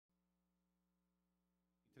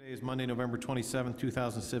Today is Monday, November 27,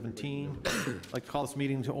 2017. I'd like to call this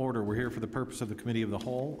meeting to order. We're here for the purpose of the Committee of the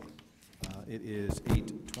Whole. It is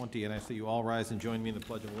 8:20, and I ask that you all rise and join me in the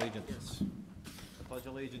Pledge of Allegiance. Yes. I pledge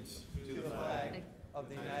allegiance to the flag of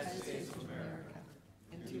the United States of America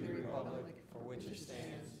and to the republic for which it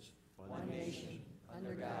stands, one nation,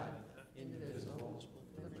 under God, indivisible,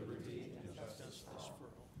 with liberty and justice for all.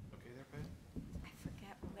 Okay there, Pat? I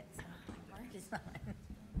forget what my word is on.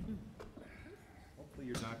 Hopefully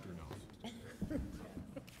your doctor knows.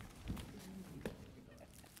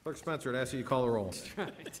 Clerk Spencer, I'd ask that you call the roll.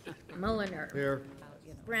 Mulliner. Here.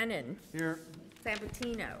 Brennan. Here.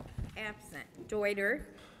 Sabatino. Absent. Deuter.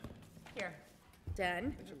 Here.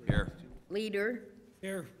 Dunn. Here. Leader.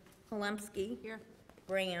 Here. Kolumsky. Here.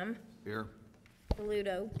 Graham. Here.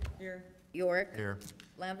 Paluto. Here. York. Here.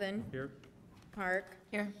 Levin. Here. Park.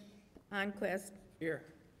 Here. Onquist. Here.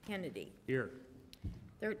 Kennedy. Here.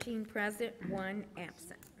 13 present, 1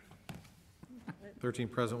 absent. 13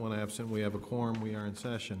 present, 1 absent. We have a quorum. We are in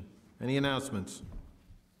session. Any announcements?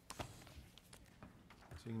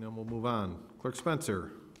 Seeing none, we'll move on. Clerk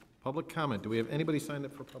Spencer, public comment. Do we have anybody signed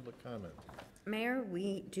up for public comment? Mayor,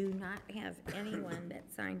 we do not have anyone that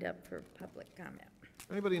signed up for public comment.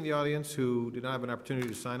 Anybody in the audience who did not have an opportunity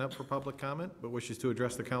to sign up for public comment but wishes to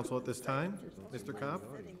address the council at this time? Mr. Cobb?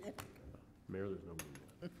 Mayor, there's nobody.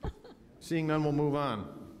 Seeing none, we'll move on.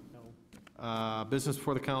 Business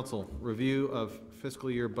before the council, review of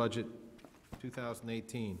fiscal year budget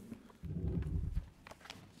 2018.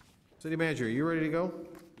 City Manager, are you ready to go?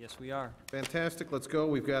 Yes, we are. Fantastic, let's go.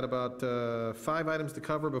 We've got about 5 items to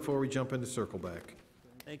cover before we jump into circle back.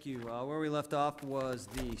 Thank you. Where we left off was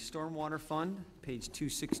the Stormwater Fund, page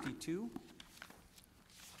 262.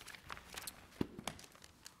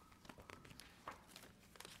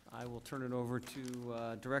 I will turn it over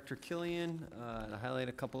to Director Killian to highlight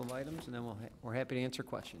a couple of items, and then we're happy to answer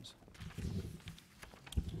questions.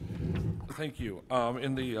 Thank you.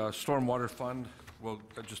 In the Stormwater Fund, well,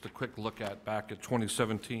 just a quick look back at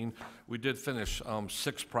 2017. We did finish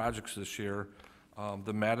 6 projects this year.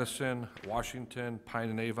 The Madison, Washington,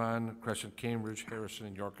 Pine and Avon, Crescent Cambridge, Harrison,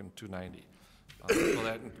 and York, and 290. So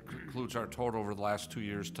that includes our total over the last 2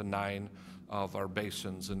 years to 9 of our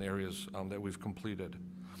basins and areas that we've completed.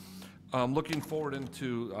 Looking forward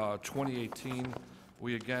into 2018,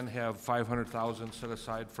 we again have $500,000 set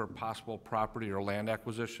aside for possible property or land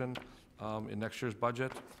acquisition in next year's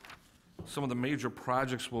budget. Some of the major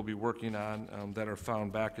projects we'll be working on that are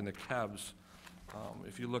found back in the KEBs.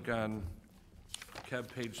 If you look on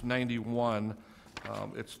KEB page 91,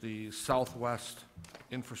 it's the Southwest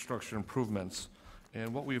Infrastructure Improvements.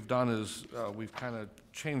 And what we've done is we've kind of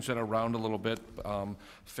changed that around a little bit.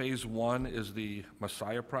 Phase 1 is the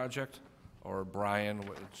Messiah project, or Brian,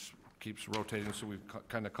 which keeps rotating, so we've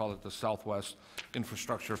kind of called it the Southwest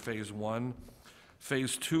Infrastructure Phase 1.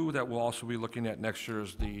 Phase 2 that we'll also be looking at next year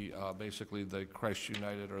is the basically the Christ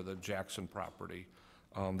United or the Jackson property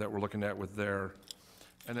that we're looking at with there.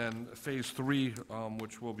 And then Phase 3,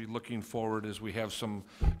 which we'll be looking forward, is we have some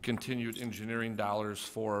continued engineering dollars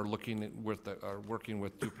for looking with working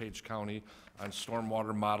with DuPage County on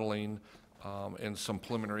stormwater modeling and some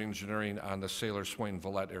preliminary engineering on the Sailor Swain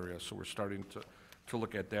Villette area. So we're starting to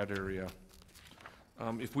look at that area.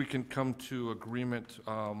 If we can come to agreement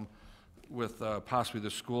with possibly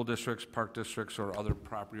the school districts, park districts, or other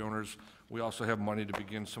property owners, we also have money to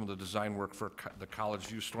begin some of the design work for the college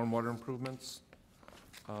view stormwater improvements.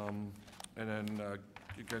 And then,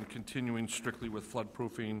 again, continuing strictly with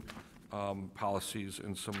flood-proofing policies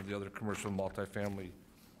and some of the other commercial multifamily.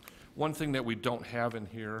 One thing that we don't have in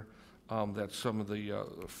here that some of the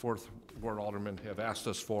 4th Ward aldermen have asked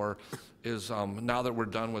us for is now that we're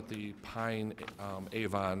done with the Pine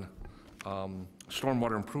Avon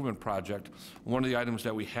stormwater improvement project, one of the items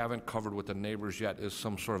that we haven't covered with the neighbors yet is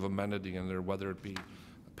some sort of amenity in there, whether it be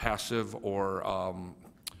passive or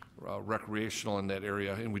recreational in that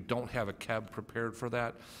area, and we don't have a KEB prepared for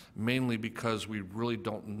that, mainly because we really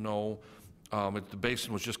don't know. The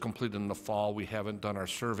basin was just completed in the fall. We haven't done our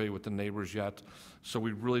survey with the neighbors yet, so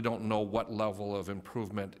we really don't know what level of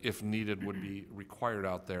improvement, if needed, would be required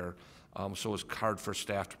out there. So it's hard for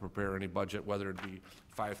staff to prepare any budget, whether it be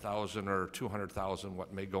 $5,000 or $200,000,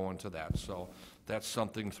 what may go into that. So that's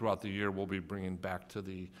something throughout the year we'll be bringing back to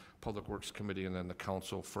the Public Works Committee and then the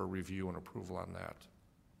council for review and approval on that.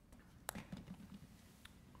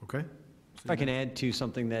 Okay. If I can add to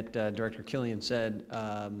something that Director Killian said,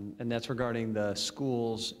 and that's regarding the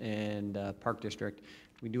schools and park district.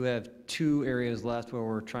 We do have 2 areas left where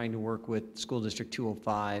we're trying to work with School District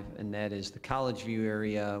 205, and that is the College View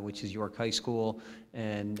area, which is York High School.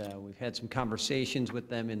 And we've had some conversations with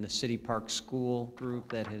them in the City Park School group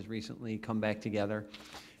that has recently come back together.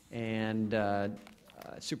 And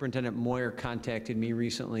Superintendent Moyer contacted me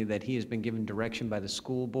recently that he has been given direction by the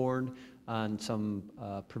school board on some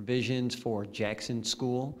provisions for Jackson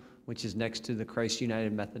School, which is next to the Christ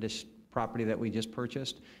United Methodist property that we just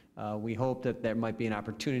purchased. We hope that there might be an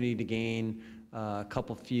opportunity to gain a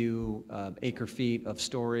couple few acre feet of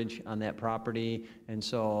storage on that property. And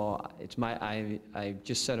so it's I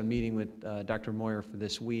just set a meeting with Dr. Moyer for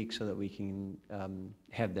this week so that we can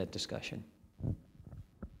have that discussion.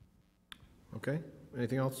 Okay.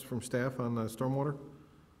 Anything else from staff on stormwater?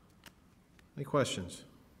 Any questions?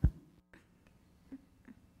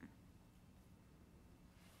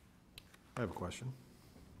 I have a question.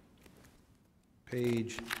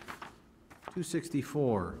 Page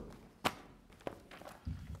 264,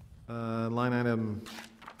 line item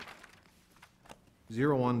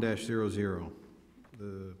 01-00,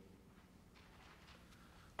 the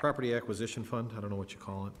property acquisition fund, I don't know what you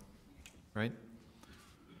call it, right?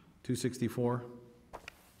 264.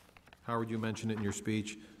 Howard, you mentioned it in your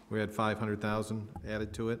speech. We had 500,000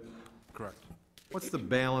 added to it. Correct. What's the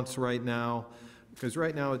balance right now? Because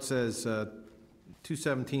right now it says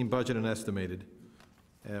 217 budget and estimated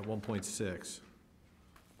at 1.6.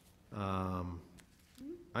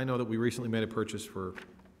 I know that we recently made a purchase for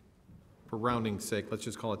rounding's sake, let's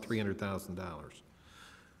just call it $300,000.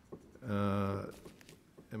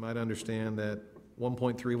 Am I to understand that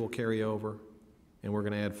 1.3 will carry over, and we're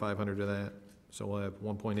going to add 500 to that? So we'll have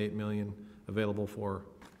 1.8 million available for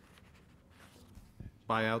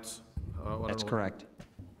buyouts? That's correct.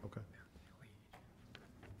 Okay.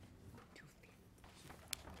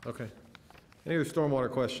 Okay. Any other stormwater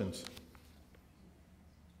questions?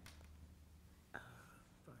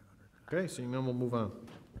 Okay, seeing none, we'll move on.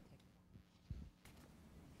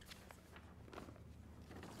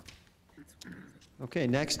 Okay,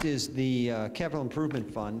 next is the Capital Improvement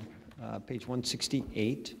Fund, page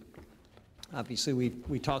 168. Obviously,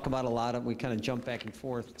 we talk about a lot of, we kind of jump back and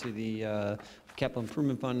forth to the Capital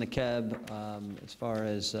Improvement Fund, the CAB, as far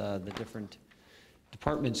as the different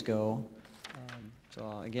departments go.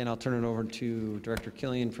 So again, I'll turn it over to Director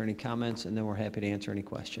Killian for any comments, and then we're happy to answer any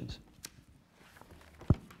questions.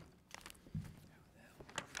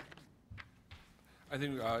 I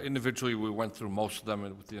think individually, we went through most of them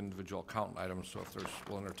with the individual account items, so if there's,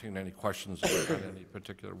 we'll entertain any questions on any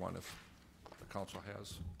particular one if the council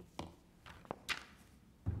has.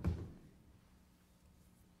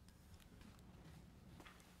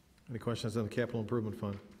 Any questions on the Capital Improvement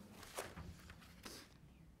Fund?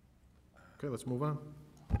 Okay, let's move on.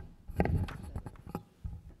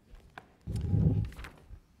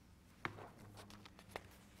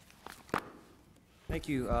 Thank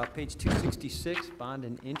you. Page 266, bond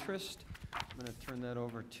and interest. I'm going to turn that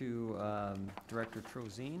over to Director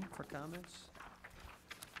Trozine for comments.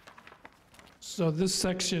 So this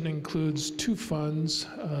section includes 2 funds.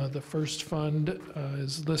 The first fund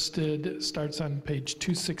is listed, starts on page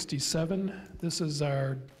 267. This is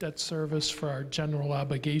our debt service for our general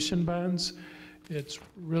obligation bonds. It's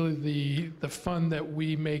really the fund that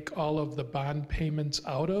we make all of the bond payments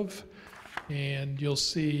out of. And you'll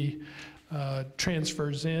see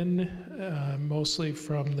transfers in, mostly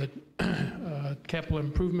from the Capital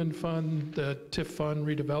Improvement Fund, the TIF Fund,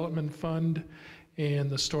 Redevelopment Fund, and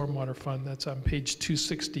the Stormwater Fund. That's on page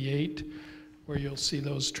 268, where you'll see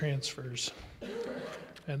those transfers.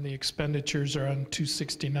 And the expenditures are on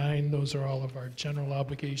 269. Those are all of our general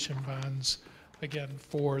obligation bonds. Again,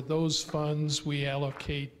 for those funds, we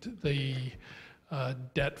allocate the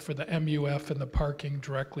debt for the MUF and the parking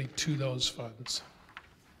directly to those funds.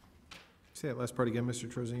 Say that last part again,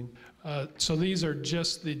 Mr. Trozine. So these are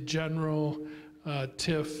just the general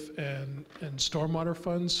TIF and stormwater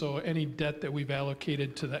funds. So any debt that we've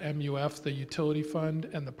allocated to the MUF, the utility fund,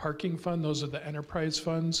 and the parking fund, those are the enterprise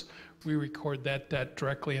funds. We record that debt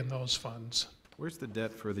directly in those funds. Where's the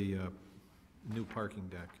debt for the new parking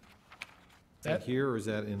deck? Is That- that here, or is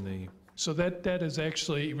that in the? So that debt is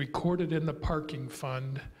actually recorded in the parking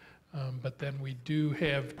fund, but then we do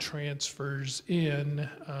have transfers in,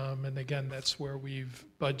 and again, that's where we've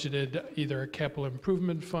budgeted either a capital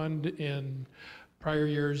improvement fund in prior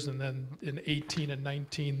years, and then in 18 and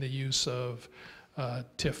 19, the use of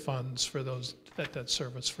TIF funds for those, that debt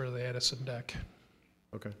service for the Addison deck.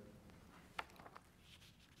 Okay.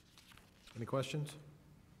 Any questions?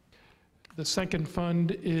 The second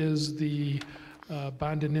fund is the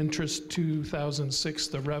Bond and Interest 2006,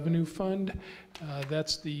 the Revenue Fund.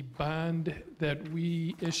 That's the bond that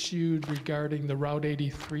we issued regarding the Route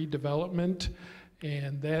 83 development,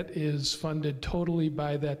 and that is funded totally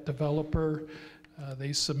by that developer.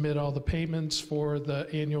 They submit all the payments for the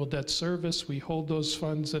annual debt service. We hold those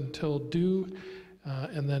funds until due,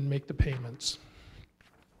 and then make the payments.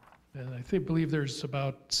 And I believe there's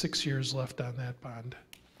about 6 years left on that bond.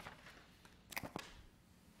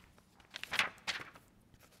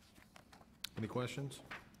 Any questions?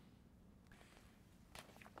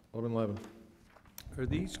 Alderman Levin. Are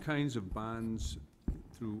these kinds of bonds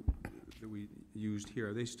that we used here,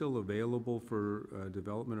 are they still available for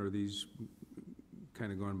development, or are these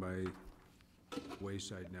kind of gone by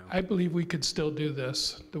wayside now? I believe we could still do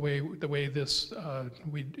this, the way this,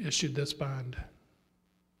 we issued this bond.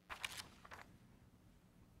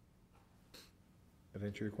 That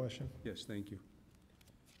answer your question? Yes, thank you.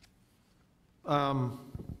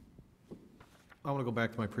 I want to go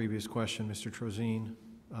back to my previous question, Mr. Trozine.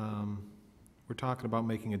 We're talking about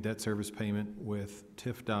making a debt service payment with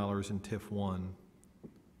TIF dollars and TIF 1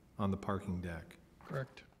 on the parking deck.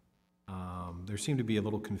 Correct. There seemed to be a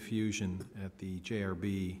little confusion at the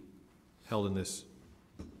JRB held in this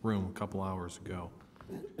room a couple hours ago.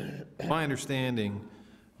 My understanding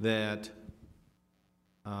that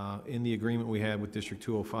in the agreement we had with District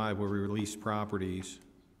 205 where we released properties,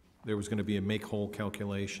 there was going to be a make-whole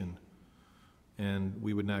calculation, and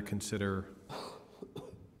we would not consider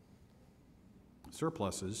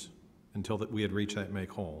surpluses until that we had reached that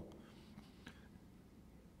make-whole.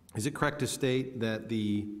 Is it correct to state that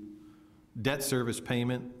the debt service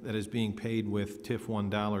payment that is being paid with TIF 1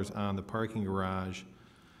 dollars on the parking garage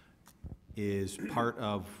is part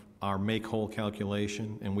of our make-whole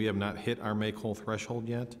calculation, and we have not hit our make-whole threshold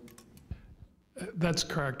yet? That's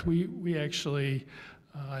correct. We actually,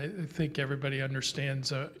 I think everybody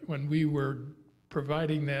understands, when we were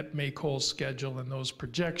providing that make-whole schedule and those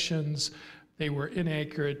projections, they were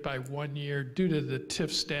inaccurate by 1 year due to the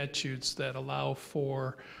TIF statutes that allow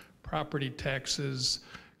for property taxes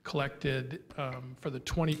collected for the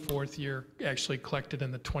 24th year, actually collected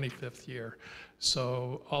in the 25th year.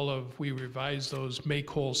 So we revised those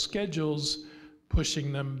make-whole schedules,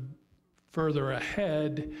 pushing them further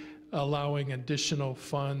ahead, allowing additional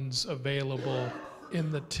funds available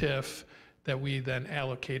in the TIF that we then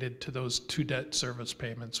allocated to those two debt service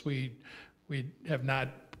payments. We have not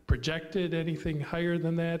projected anything higher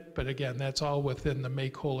than that, but again, that's all within the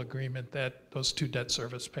make-whole agreement, that those two debt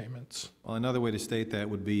service payments. Well, another way to state that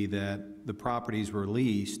would be that the properties were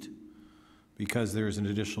leased because there's an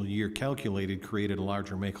additional year calculated, created a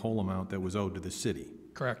larger make-whole amount that was owed to the city.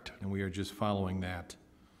 Correct. And we are just following that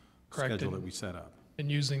schedule that we set up.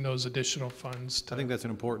 And using those additional funds to. I think that's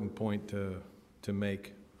an important point to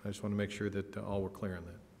make. I just want to make sure that all were clear on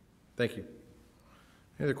that. Thank you.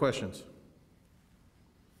 Any other questions?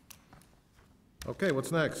 Okay,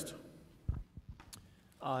 what's next?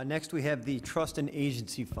 Next, we have the Trust and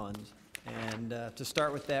Agency Fund. And to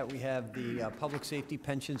start with that, we have the public safety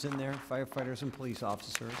pensions in there, firefighters and police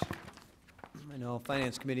officers. I know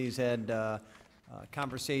Finance Committee's had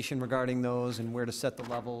conversation regarding those and where to set the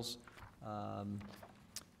levels.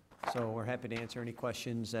 So we're happy to answer any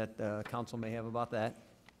questions that council may have about that.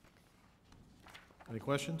 Any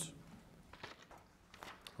questions?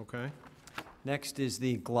 Okay. Next is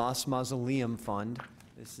the Gloss Mausoleum Fund.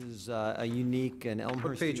 This is a unique and Elmhurst.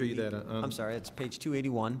 What page are you unique- at on? I'm sorry, it's page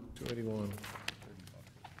 281. 281.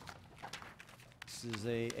 This is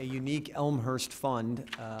a unique Elmhurst fund.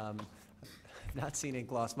 I've not seen a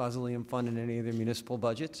Gloss Mausoleum Fund in any of their municipal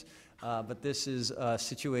budgets, but this is a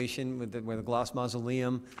situation where the Gloss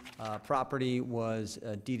Mausoleum property was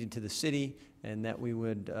deeded to the city, and that we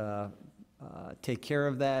would take care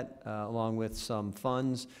of that along with some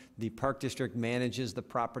funds. The Park District manages the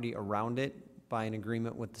property around it by an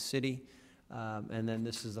agreement with the city, and then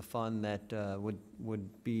this is a fund that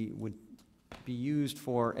would be used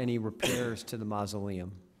for any repairs to the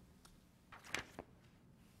mausoleum.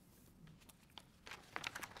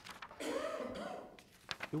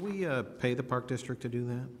 Do we pay the Park District to do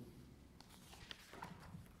that?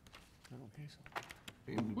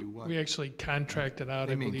 We actually contracted out,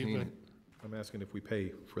 I believe. maintain but- it. I'm asking if we pay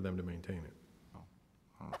for them to maintain it.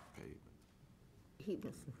 He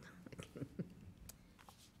doesn't.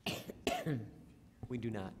 We do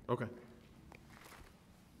not. Okay.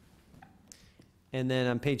 And then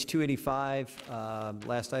on page 285,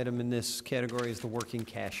 last item in this category is the working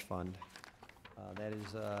cash fund. That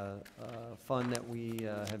is a fund that we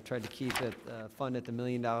have tried to keep at fund at the $1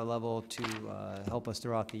 million level to help us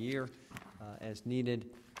throughout the year as needed.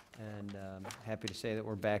 And happy to say that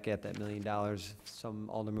we're back at that $1 million. Some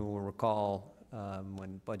aldermen will recall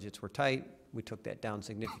when budgets were tight, we took that down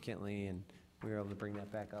significantly, and we were able to bring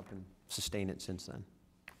that back up and sustain it since then.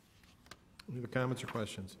 Any other comments or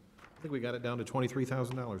questions? I think we got it down to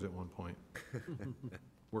 $23,000 at one point.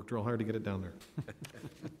 Worked real hard to get it down there.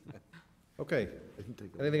 Okay,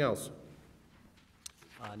 anything else?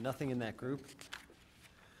 Nothing in that group.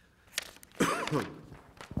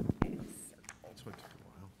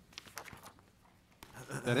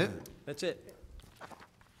 That it? That's it.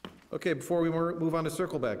 Okay, before we move on to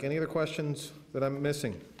circle back, any other questions that I'm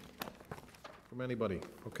missing from anybody?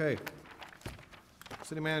 Okay.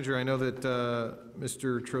 City Manager, I know that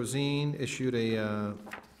Mr. Trozine issued a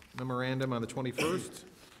memorandum on the 21st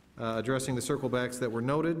addressing the circle backs that were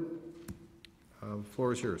noted.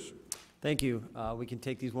 Floor is yours. Thank you. We can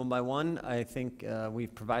take these one by one. I think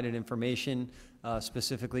we've provided information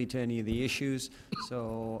specifically to any of the issues.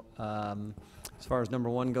 So as far as number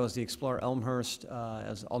one goes, the Explore Elmhurst,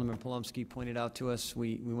 as Alderman Polomsky pointed out to us,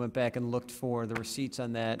 we went back and looked for the receipts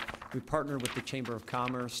on that. We partnered with the Chamber of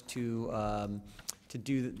Commerce to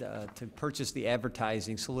purchase the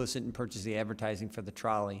advertising, solicit and purchase the advertising for the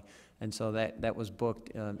trolley. And so that was booked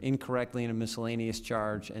incorrectly in a miscellaneous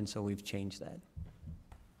charge, and so we've changed that.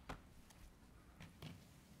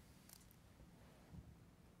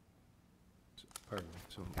 Pardon me,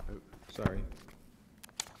 so, Sorry.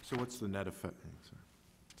 so what's the net effect?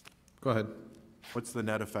 Go ahead. What's the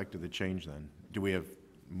net effect of the change then? Do we have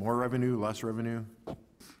more revenue, less revenue? $3,000.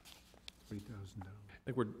 I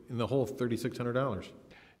think we're in the whole $3,600.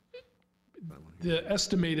 The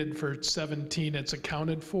estimated for 17, it's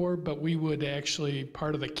accounted for, but we would actually,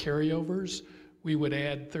 part of the carryovers, we would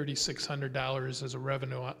add $3,600 as a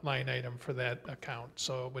revenue line item for that account.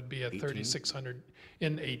 So it would be a 18? 3,600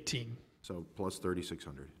 in 18, So plus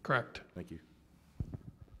 3,600. correct? Thank you.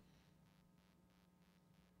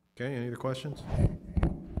 Okay, any other questions?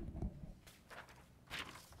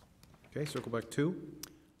 Okay, circle back 2.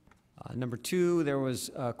 Number two, there was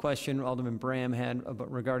a question Alderman Bram had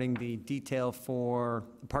about regarding the detail for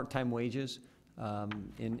part-time wages.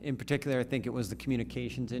 In particular, I think it was the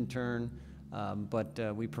communications intern, but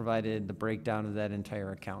we provided the breakdown of that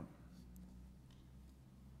entire account.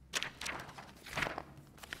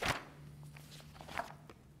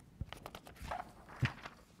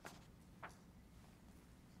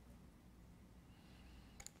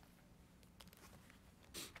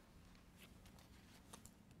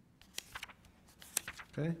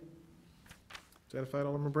 Okay. Satisfied,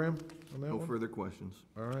 Alderman Bram, on that No one? further questions.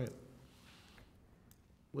 All right.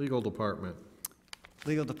 Legal Department.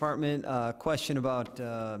 Legal Department, question about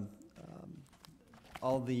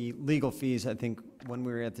all the legal fees. I think when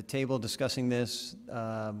we were at the table discussing this,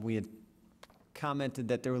 we had commented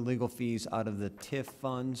that there were legal fees out of the TIF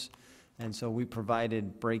funds, and so we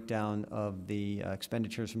provided breakdown of the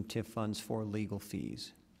expenditures from TIF funds for legal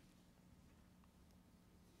fees.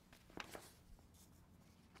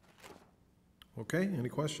 Okay, any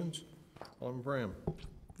questions? Alderman Bram.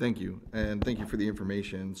 Thank you, and thank you for the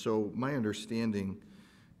information. So my understanding,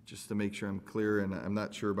 just to make sure I'm clear, and I'm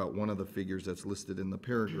not sure about one of the figures that's listed in the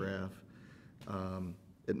paragraph,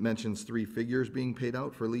 it mentions 3 figures being paid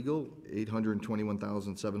out for legal: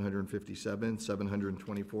 $821,757,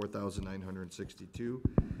 $724,962,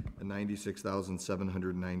 and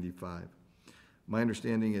 $96,795. My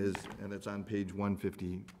understanding is, and it's on page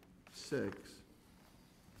 156,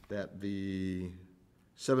 that the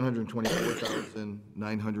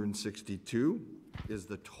 $724,962 is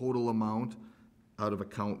the total amount out of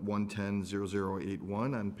account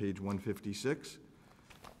 110-0081 on page 156.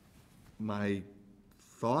 My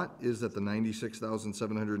thought is that the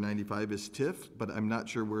 $96,795 is TIF, but I'm not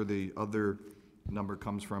sure where the other number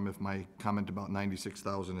comes from, if my comment about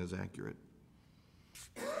 96,000 is accurate.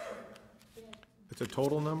 It's a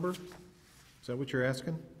total number? Is that what you're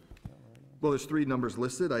asking? Well, there's 3 numbers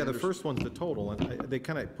listed. Yeah, the first one's the total, and they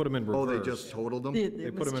kind of put them in reverse. Oh, they just totaled them? They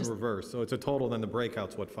put them in reverse, so it's a total, then the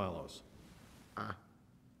breakout's what follows.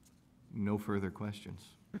 No further questions.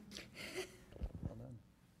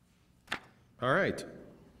 All right.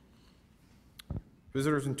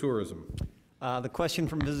 Visitors and tourism. The question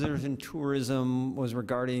from Visitors and Tourism was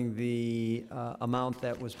regarding the amount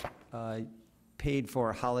that was paid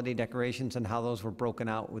for holiday decorations and how those were broken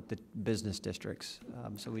out with the business districts.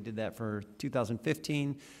 So we did that for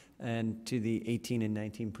 2015 and to the 18 and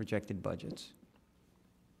 19 projected budgets.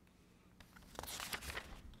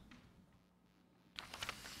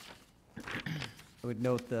 I would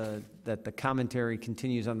note that the commentary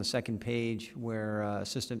continues on the second page where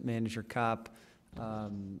Assistant Manager Kopp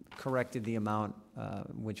corrected the amount,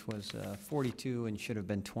 which was 42 and should have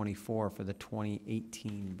been 24 for the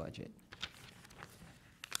 2018 budget.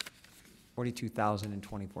 42,000 and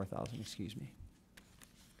 24,000, excuse me.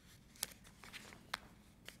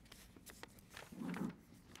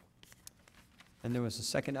 And there was a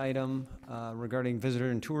second item regarding visitor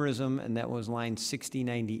and tourism, and that was line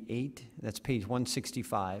 6098. That's page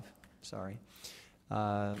 165, sorry.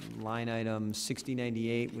 Line item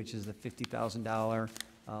 6098, which is the $50,000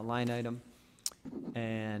 line item,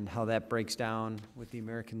 and how that breaks down with the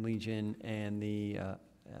American Legion and the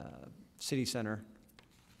City Center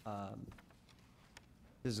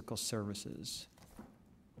physical services.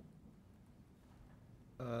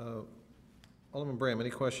 Alderman Bram, any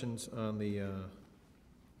questions on the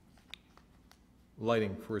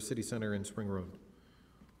lighting for City Center and Spring Road?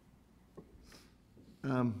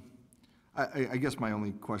 I guess my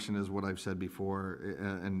only question is what I've said before,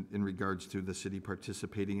 and in regards to the city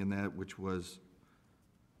participating in that, which was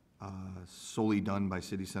solely done by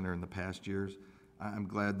City Center in the past years. I'm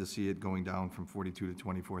glad to see it going down from 42 to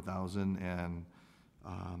 24,000, and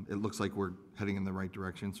it looks like we're heading in the right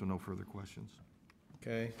direction, so no further questions.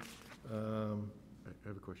 Okay. I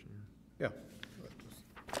have a question here.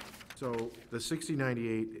 Yeah. So the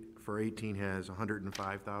 6098 for 18 has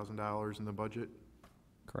 $105,000 in the budget,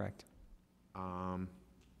 Correct. and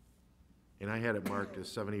I had it marked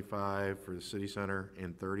as 75 for the City Center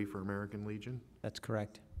and 30 for American Legion. That's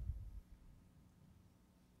correct.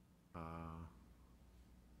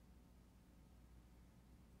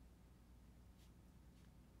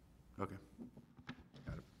 Okay.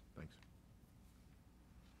 Got it. Thanks.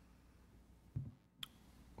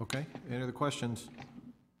 Okay, any other questions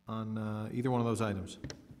on either one of those items?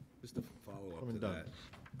 Just a follow-up to Alderman Dunn.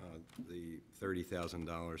 that, the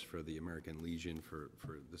 $30,000 for the American Legion for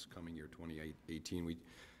this coming year, 2018. We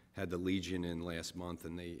had the Legion in last month,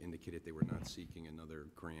 and they indicated they were not seeking another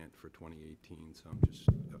grant for 2018, so I'm just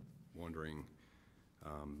wondering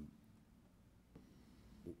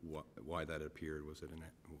why that appeared. Was it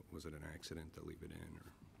an accident to leave it in,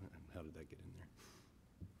 or how did that get in there?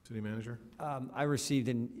 City Manager? I received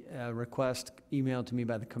a request emailed to me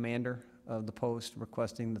by the commander of the post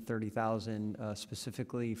requesting the 30,000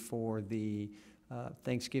 specifically for the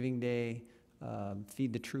Thanksgiving Day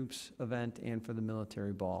Feed the Troops event and for the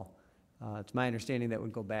military ball. It's my understanding that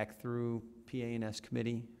would go back through PA&S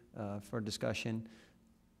committee for discussion,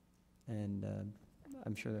 and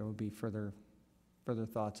I'm sure there will be further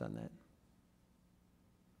thoughts on that.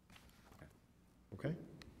 Okay.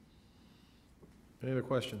 Any other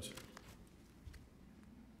questions?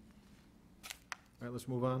 All right, let's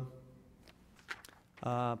move on.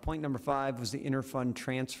 Point number 5 was the interfund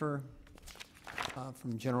transfer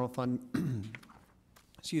from general fund,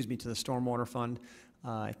 excuse me, to the stormwater fund.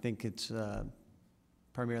 I think it's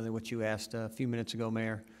primarily what you asked a few minutes ago,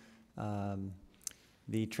 Mayor.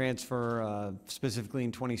 The transfer specifically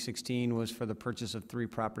in 2016 was for the purchase of 3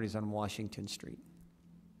 properties on Washington Street.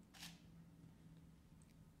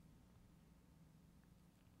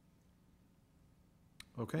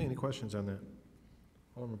 Okay, any questions on that?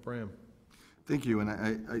 Alderman Bram? Thank you, and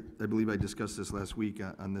I believe I discussed this last week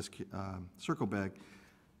on this circle back.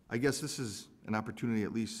 I guess this is an opportunity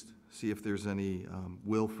at least see if there's any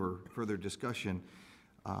will for further discussion.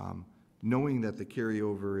 Knowing that the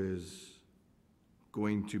carryover is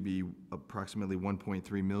going to be approximately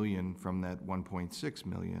 1.3 million from that 1.6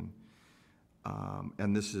 million,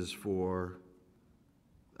 and this is for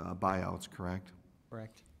buyouts, correct?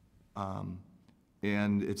 Correct.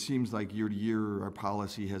 And it seems like year to year, our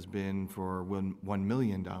policy has been for $1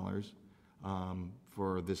 million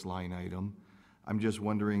for this line item. I'm just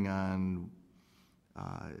wondering on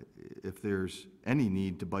if there's any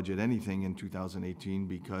need to budget anything in 2018,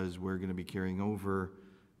 because we're going to be carrying over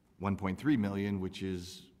 1.3 million, which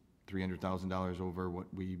is $300,000 over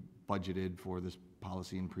what we budgeted for this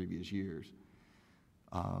policy in previous years.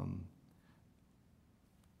 I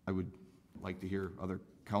would like to hear other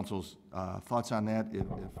council's thoughts on that, if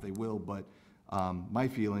they will, but my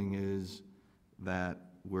feeling is that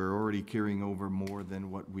we're already carrying over more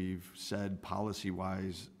than what we've said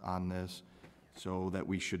policy-wise on this, so that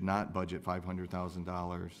we should not budget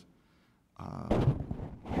 $500,000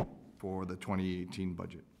 for the 2018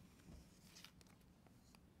 budget.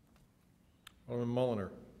 Alderman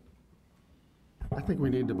Mulliner? I think we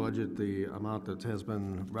need to budget the amount that has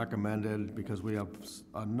been recommended, because we have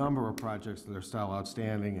a number of projects that are still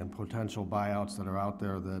outstanding and potential buyouts that are out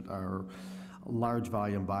there that are large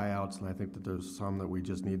volume buyouts, and I think that there's some that we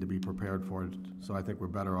just need to be prepared for. So I think we're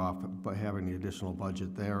better off by having the additional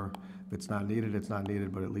budget there. If it's not needed, it's not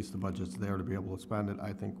needed, but at least the budget's there to be able to spend it.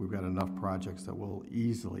 I think we've got enough projects that will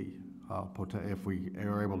easily, if we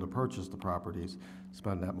are able to purchase the properties,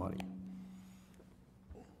 spend that money.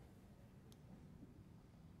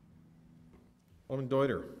 Alderman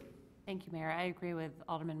Deuter. Thank you, Mayor. I agree with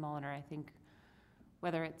Alderman Mulliner. I think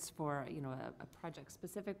whether it's for, a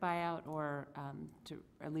project-specific buyout or to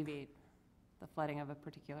alleviate the flooding of a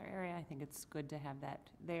particular area, I think it's good to have that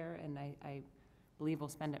there, and I believe we'll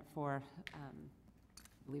spend it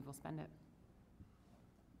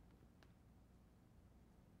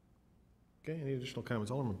Okay, any additional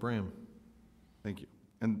comments? Alderman Bram. Thank you.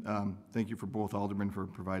 And thank you for both aldermen for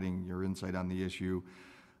providing your insight on the issue.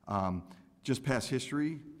 Just past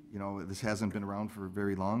history, this hasn't been around for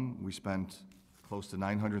very long. We spent close to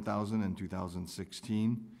 $900,000 in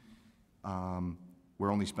 2016.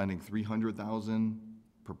 We're only spending $300,000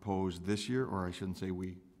 proposed this year, or I shouldn't say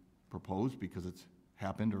we proposed because it's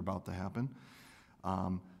happened or about to happen.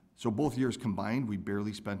 So both years combined, we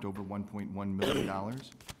barely spent over $1.1 million.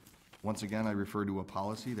 Once again, I refer to a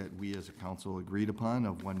policy that we as a council agreed upon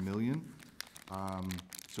of $1 million.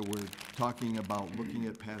 So we're talking about looking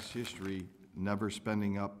at past history, never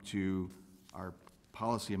spending up to our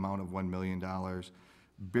policy amount of $1 million,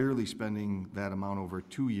 barely spending that amount over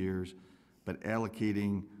 2 years, but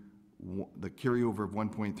allocating the carryover of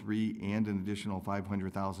 1.3 and an additional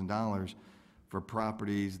 $500,000 for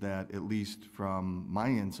properties that, at least from my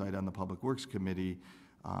insight on the Public Works Committee,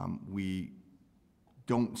 we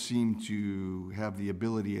don't seem to have the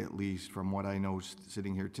ability, at least from what I know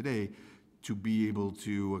sitting here today, to be able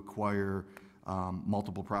to acquire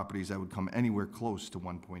multiple properties that would come anywhere close to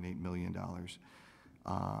 $1.8 million.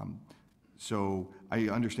 So I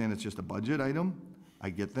understand it's just a budget item. I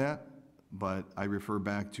get that, but I refer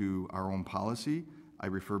back to our own policy. I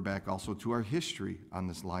refer back also to our history on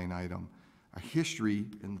this line item. Our history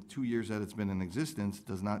in the 2 years that it's been in existence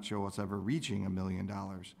does not show us ever reaching $1 million.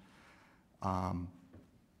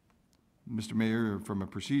 Mr. Mayor, from a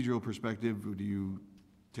procedural perspective, do you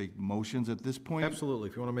take motions at this point? Absolutely.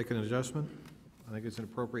 If you want to make an adjustment, I think it's an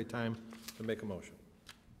appropriate time to make a motion.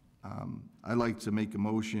 I'd like to make a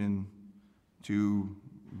motion to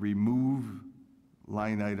remove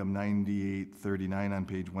line item 9839 on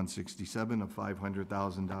page 167 of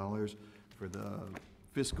 $500,000 for the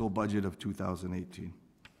fiscal budget of 2018.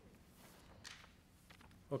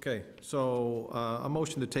 Okay, so a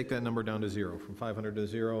motion to take that number down to zero, from 500 to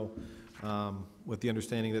zero, with the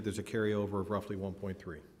understanding that there's a carryover of roughly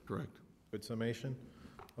 1.3. Correct. Good summation?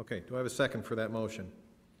 Okay, do I have a second for that motion?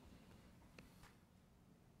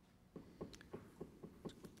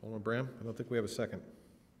 Alderman Bram, I don't think we have a second.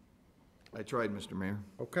 I tried, Mr. Mayor.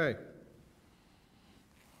 Okay.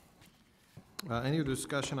 Any other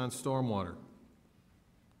discussion on stormwater?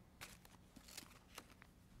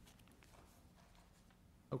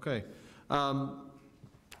 Okay.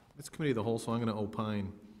 It's committee of the whole, so I'm going to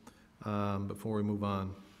opine before we move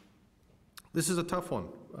on. This is a tough one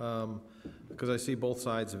because I see both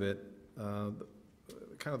sides of it. Kind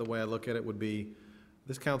of the way I look at it would be,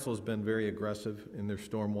 this council has been very aggressive in their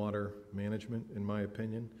stormwater management, in my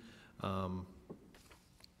opinion.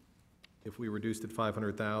 If we reduced it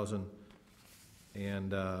 500,000,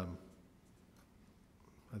 and I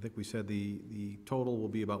think we said the total will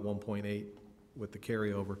be about 1.8 with the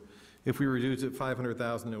carryover. If we reduce it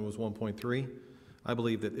 500,000 and it was 1.3, I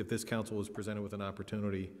believe that if this council was presented with an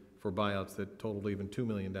opportunity for buyouts that totaled even $2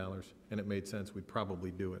 million and it made sense, we'd probably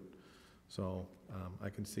do it. So I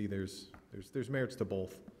can see there's merits to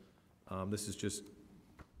both. This is just,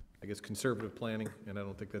 I guess, conservative planning, and I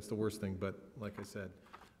don't think that's the worst thing, but like I said,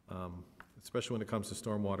 especially when it comes to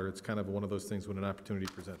stormwater, it's kind of one of those things when an opportunity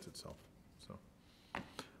presents itself. So,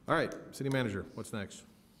 all right, City Manager, what's next?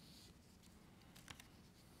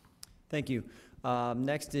 Thank you.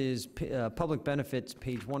 Next is public benefits,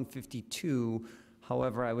 page 152.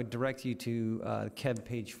 However, I would direct you to KEB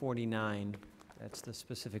page 49. That's the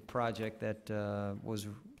specific project that was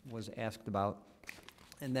asked about,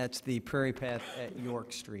 and that's the Prairie Path at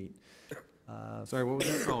York Street. Sorry, what was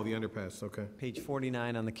that? Oh, the underpass, okay. Page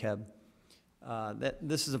 49 on the KEB.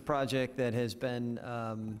 This is a project that has been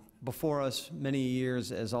before us many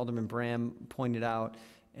years, as Alderman Bram pointed out,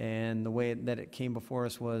 and the way that it came before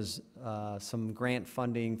us was some grant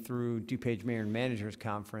funding through DuPage Mayor and Managers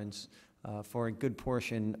Conference for a good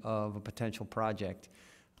portion of a potential project.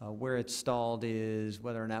 Where it's stalled is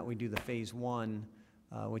whether or not we do the phase one,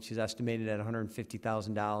 which is estimated at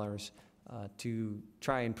 $150,000, to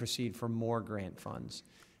try and proceed for more grant funds.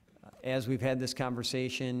 As we've had this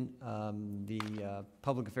conversation, the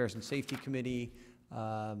Public Affairs and Safety Committee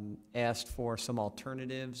asked for some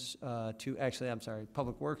alternatives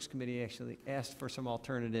Public Works Committee actually asked for some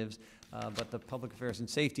alternatives, but the Public Affairs and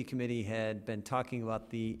Safety Committee had been talking about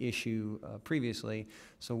the issue previously.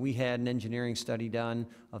 So we had an engineering study done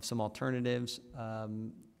of some alternatives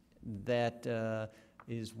that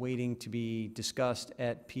is waiting to be discussed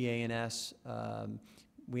at PA&S.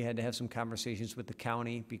 We had to have some conversations with the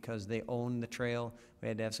county because they own the trail. We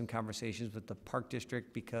had to have some conversations with the Park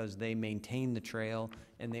District because they maintain the trail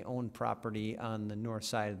and they own property on the north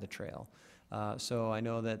side of the trail. So I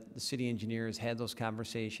know that the city engineer has had those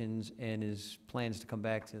conversations and his plans to come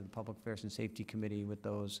back to the Public Affairs and Safety Committee with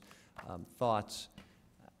those thoughts.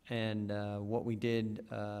 And what we did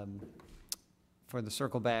for the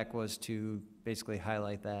circle back was to basically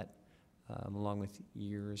highlight that along with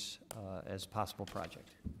years as possible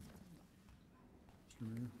project.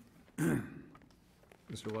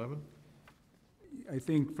 Mr. Levin? I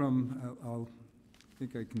think I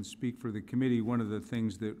think I can speak for the committee. One of the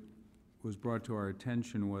things that was brought to our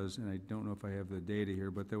attention was, and I don't know if I have the data here,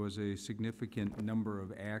 but there was a significant number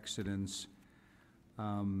of accidents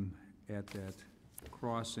at that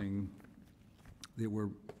crossing that were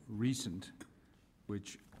recent,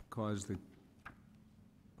 which caused the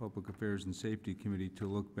Public Affairs and Safety Committee to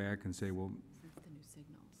look back and say, well, That's the new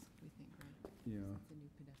signals, we think, right? yeah. The new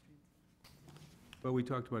pedestrians. Well, we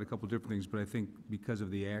talked about a couple different things, but I think because of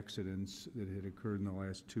the accidents that had occurred in the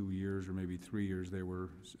last 2 years or maybe 3 years, there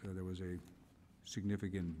was a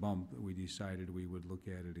significant bump that we decided we would look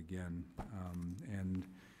at it again. And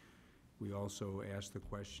we also asked the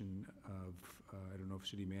question of, I don't know if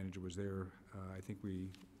city manager was there, I think we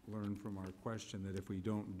learned from our question that if we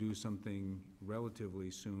don't do something relatively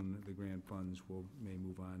soon, the grant funds may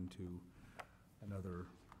move on to another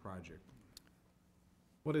project.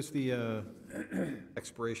 What is the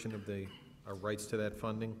expiration of our rights to that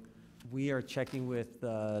funding? We are checking with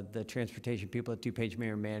the transportation people at DuPage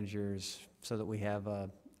Mayor Managers so that we have a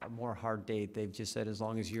more hard date. They've just said as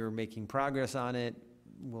long as you're making progress on it,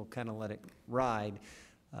 we'll kind of let it ride.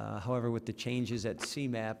 However, with the changes at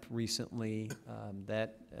CMAP recently,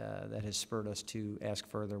 that has spurred us to ask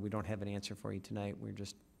further. We don't have an answer for you tonight. We're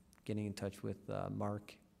just getting in touch with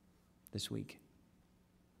Mark this week.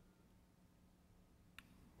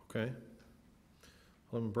 Okay.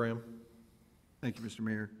 Alderman Bram? Thank you, Mr.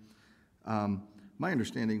 Mayor. My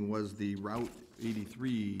understanding was the Route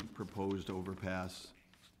 83 proposed overpass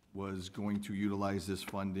was going to utilize this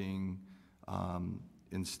funding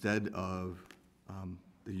instead of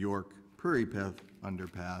the York Prairie Path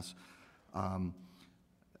underpass.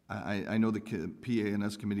 I know the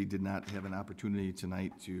PA&S committee did not have an opportunity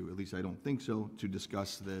tonight to, at least I don't think so, to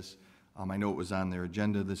discuss this. I know it was on their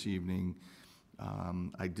agenda this evening.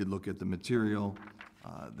 I did look at the material.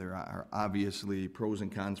 There are obviously pros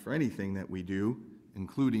and cons for anything that we do,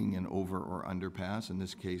 including an over or underpass, in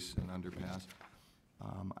this case, an underpass.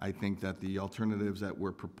 I think that the alternatives that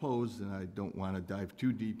were proposed, and I don't want to dive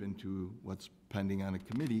too deep into what's pending on a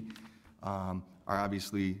committee, are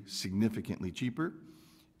obviously significantly cheaper.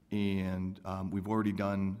 And we've already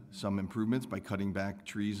done some improvements by cutting back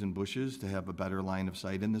trees and bushes to have a better line of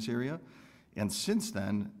sight in this area. And since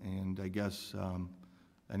then, and I guess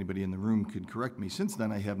anybody in the room could correct me, since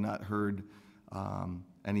then I have not heard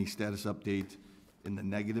any status update in the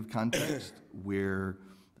negative context where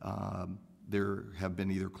there have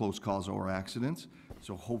been either close calls or accidents.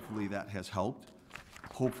 So hopefully that has helped.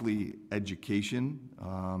 Hopefully education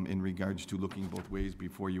in regards to looking both ways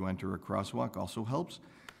before you enter a crosswalk also helps.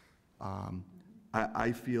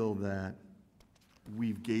 I feel that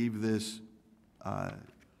we've gave this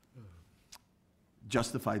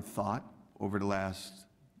justified thought over the last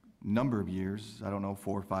number of years, I don't know,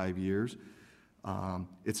 4 or 5 years.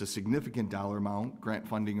 It's a significant dollar amount, grant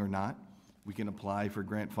funding or not. We can apply for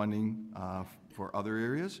grant funding for other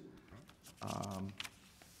areas.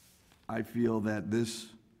 I feel that this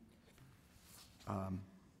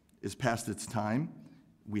is past its time.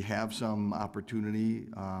 We have some opportunity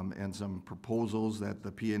and some proposals that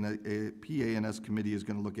the PA&S committee is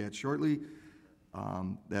going to look at shortly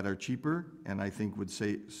that are cheaper and I think would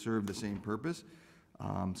serve the same purpose.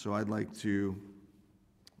 So I'd like to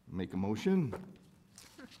make a motion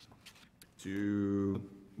to...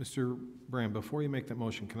 Mr. Brand, before you make that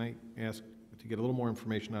motion, can I ask to get a little more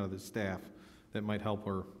information out of the staff that might help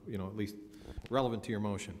or, at least relevant to your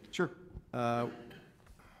motion? Sure.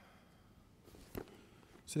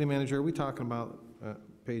 City Manager, are we talking about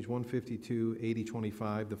page 152,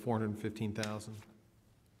 8025, the 415,000?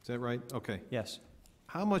 Is that right? Okay. Yes.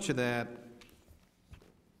 How much of that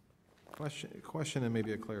Question and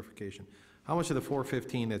maybe a clarification. How much of the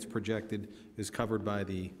 415 that's projected is covered by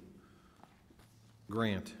the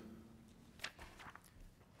grant?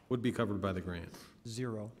 Would be covered by the grant?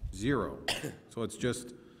 Zero. Zero. So it's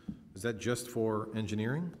just, is that just for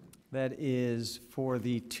engineering? That is for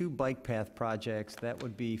the 2 bike path projects, that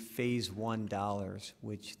would be Phase 1 dollars,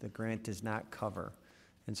 which the grant does not cover.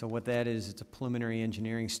 And so what that is, it's a preliminary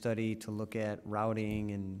engineering study to look at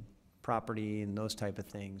routing and property and those type of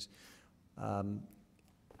things.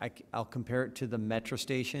 I'll compare it to the metro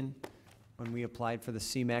station. When we applied for the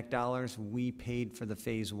CMAQ dollars, we paid for the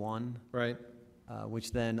Phase 1. Right.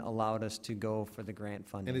 Which then allowed us to go for the grant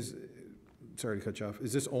funding. And sorry to cut you off,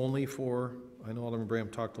 is this only for, I know Alderman Bram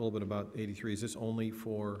talked a little bit about 83, is this only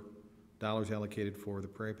for dollars allocated for the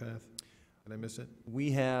Prairie Path? Did I miss it?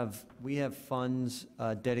 We have funds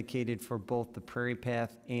dedicated for both the Prairie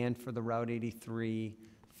Path and for the Route 83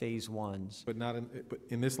 Phase 1s. But not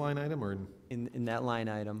in this line item, or In that line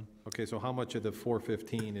item, okay, so how much of the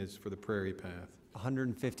 415 is for the Prairie Path?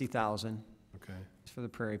 150,000 Okay. is for the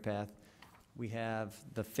Prairie Path. We have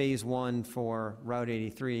the Phase 1 for Route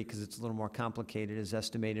 83, because it's a little more complicated, is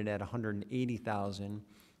estimated at 180,000.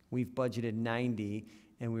 We've budgeted 90,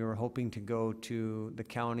 and we were hoping to go to the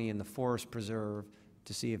county and the Forest Preserve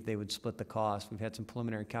to see if they would split the cost. We've had some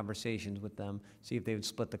preliminary conversations with them, see if they would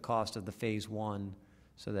split the cost of the Phase 1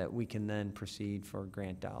 so that we can then proceed for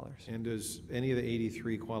grant dollars. And does any of the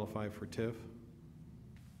 83 qualify for TIF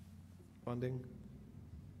funding?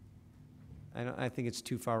 I think it's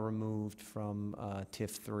too far removed from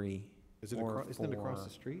TIF 3. Is it isn't it across the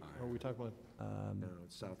street? Or are we talking about? No,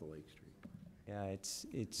 it's south of Lake Street. Yeah,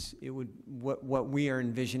 what we are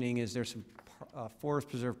envisioning is there's some Forest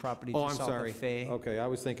Preserve property Oh, just I'm south sorry. of Fay. Okay, I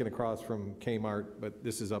was thinking across from Kmart, but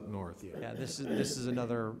this is up north. Yeah, this is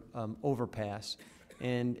another overpass.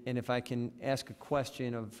 And if I can ask a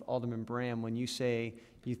question of Alderman Bram, when you say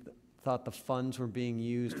you thought the funds were being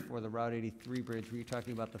used for the Route 83 bridge, were you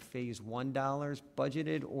talking about the Phase 1 dollars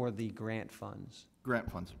budgeted or the grant funds?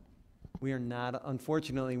 Grant funds. We are not,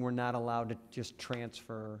 unfortunately, we're not allowed to just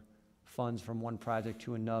transfer funds from one project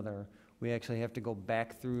to another. We actually have to go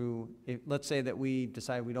back through, let's say that we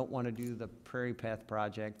decide we don't want to do the Prairie Path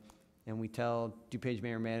project, and we tell DuPage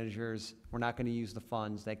mayor managers, we're not going to use the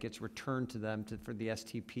funds, that gets returned to them for the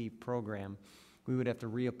STP program. We would have to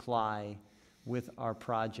reapply with our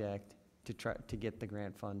project to try to get the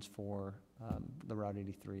grant funds for the Route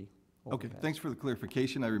 83 Okay, overpass. thanks for the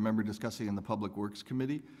clarification. I remember discussing in the Public Works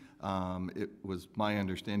Committee. It was my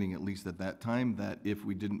understanding, at least at that time, that if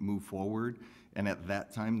we didn't move forward, and at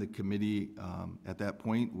that time, the committee at that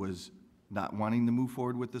point was not wanting to move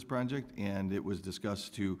forward with this project, and it was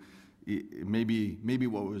discussed to, maybe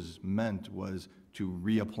what was meant was to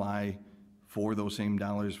reapply for those same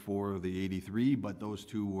dollars for the 83, but those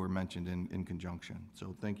two were mentioned in conjunction.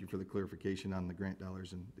 So thank you for the clarification on the grant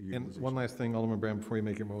dollars and the And utilization. one last thing, Alderman Bram, before you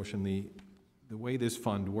make your motion, the way this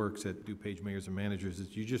fund works at DuPage mayors and managers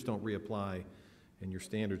is you just don't reapply and your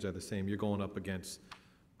standards are the same. You're going up against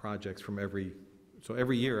projects from so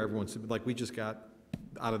every year, everyone's, like we just got,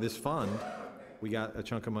 out of this fund, we got a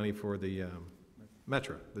chunk of money for the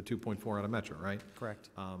Metro, the 2.4 out of Metro, right? Correct.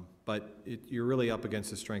 But you're really up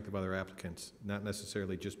against the strength of other applicants, not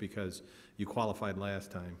necessarily just because you qualified last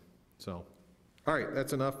time. So, all right,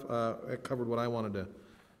 that's enough. I covered what I wanted to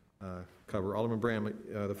cover. Alderman Bram,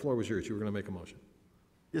 the floor was yours. You were going to make a motion.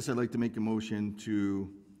 Yes, I'd like to make a motion to,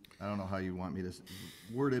 I don't know how you want me to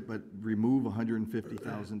word it, but remove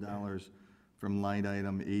 $150,000 from line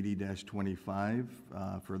item 80-25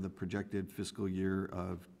 for the projected fiscal year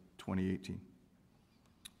of 2018.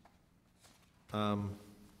 I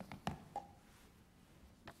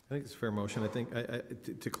think it's a fair motion. I think,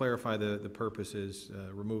 to clarify, the purpose is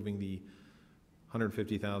removing the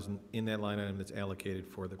 $150,000 in that line item that's allocated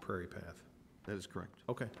for the Prairie Path. That is correct.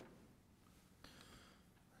 Okay.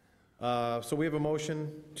 So we have a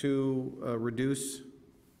motion to reduce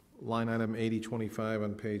line item 8025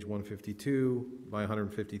 on page 152 by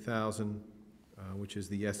 $150,000, which is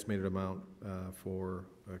the estimated amount for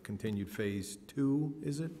continued Phase 2,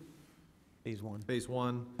 is it? Phase 1. Phase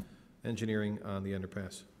 1, engineering on the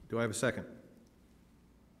underpass. Do I have a second?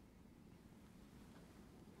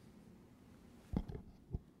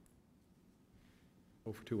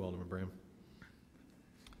 Over to Alderman Bram.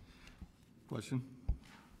 Question?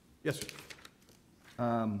 Yes, sir.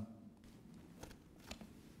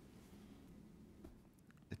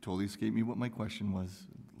 It totally escaped me what my question was,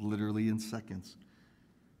 literally in seconds.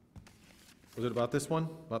 Was it about this one?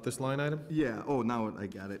 About this line item? Yeah, oh, now I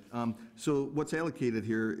got it. So what's allocated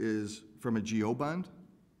here is from a GO bond?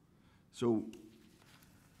 So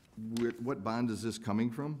what bond is this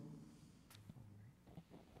coming from?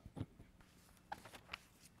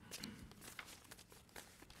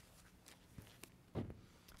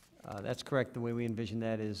 That's correct. The way we envision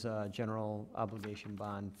that is general obligation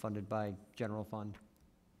bond funded by general fund.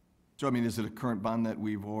 So, I mean, is it a current bond that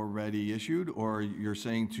we've already issued, or you're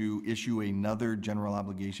saying to issue another general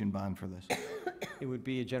obligation bond for this? It would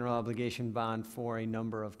be a general obligation bond for a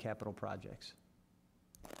number of capital projects.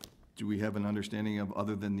 Do we have an understanding of,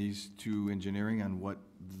 other than these two engineering, on what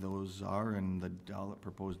those are and the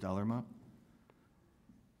proposed dollar amount?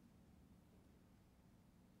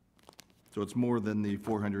 So it's more than the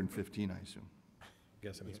 415, I assume?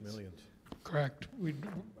 Guessing it's millions. Correct.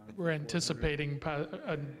 We're anticipating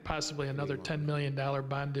possibly another $10 million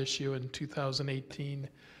bond issue in 2018.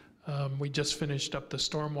 We just finished up the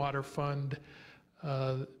Stormwater Fund,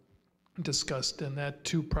 discussed in that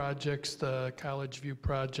 2 projects, the College View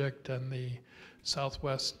project and the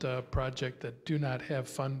Southwest project that do not have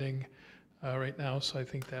funding right now. So I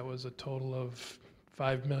think that was a total of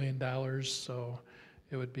 $5 million. So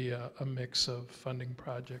it would be a mix of funding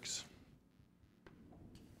projects.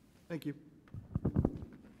 Thank you.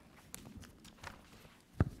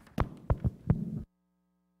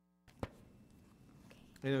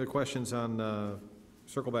 Any other questions on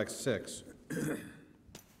circle back 6?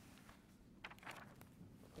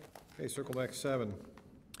 Okay, circle back 7.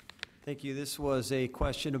 Thank you. This was a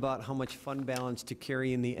question about how much fund balance to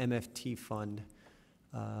carry in the MFT fund.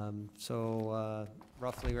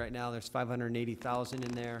 Roughly right now, there's 580,000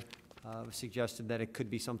 in there. We suggested that it could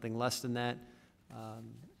be something less than that.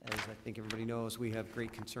 As I think everybody knows, we have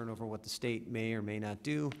great concern over what the state may or may not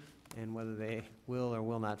do and whether they will or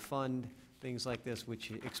will not fund things like this, which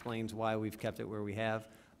explains why we've kept it where we have.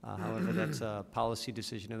 However, that's a policy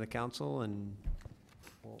decision of the council, and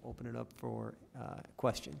we'll open it up for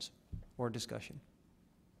questions or discussion.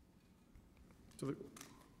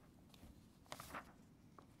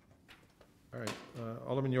 All right,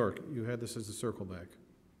 Alderman York, you had this as a circle back.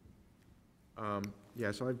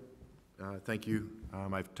 Yeah, so thank you.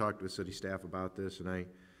 I've talked with city staff about this, and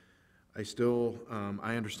I still,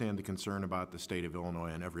 I understand the concern about the state of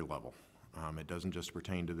Illinois on every level. It doesn't just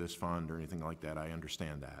pertain to this fund or anything like that. I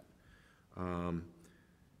understand that.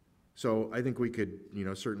 So I think we could,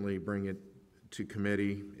 certainly bring it to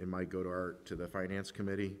committee. It might go to the finance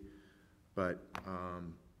committee, but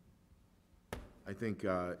I think,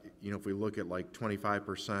 if we look at like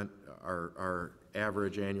 25%, our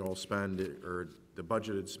average annual spend, or the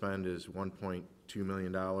budgeted spend, is $1.2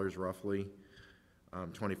 million roughly.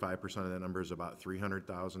 25% of that number is about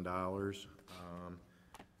 $300,000.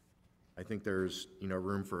 I think there's,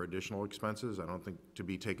 room for additional expenses. I don't think to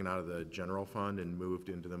be taken out of the general fund and moved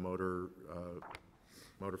into the motor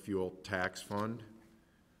fuel tax fund.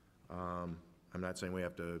 I'm not saying we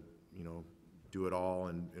have to, do it all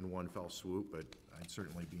in one fell swoop, but I'd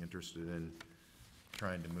certainly be interested in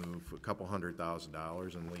trying to move a couple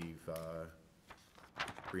 $100,000 and leave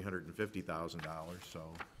 $350,000.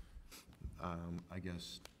 So I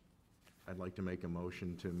guess I'd like to make a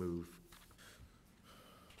motion to move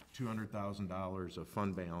 $200,000 of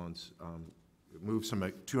fund balance, move some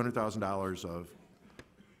 $200,000 of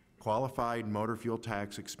qualified motor fuel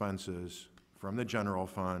tax expenses from the general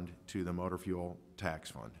fund to the motor fuel tax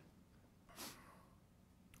fund.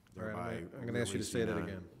 All right, I'm going to ask you to say that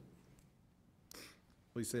again.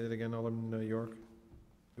 Please say that again, Alderman York.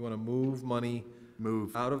 You want to move money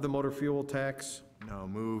out of the motor fuel tax? No,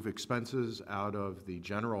 move expenses out of the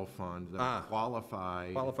general fund that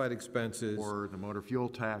qualified expenses for the motor fuel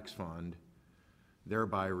tax fund,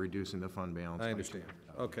 thereby reducing the fund balance. I understand.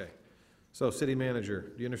 Okay. So, city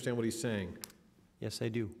manager, do you understand what he's saying? Yes, I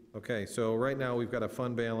do. Okay, so right now we've got a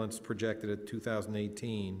fund balance projected at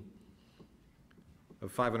 2018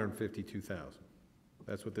 of $552,000.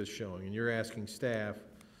 That's what this is showing. And you're asking staff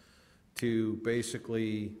to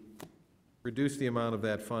basically reduce the amount of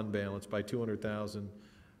that fund balance by $200,000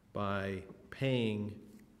 by paying.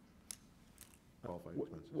 Qualified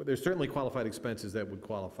expenses. There's certainly qualified expenses that would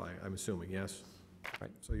qualify, I'm assuming, yes? Right.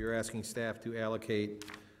 So you're asking staff to allocate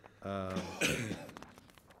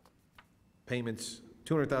payments,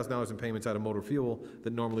 $200,000 in payments out of motor fuel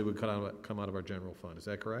that normally would come out of our general fund. Is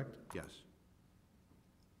that correct? Yes.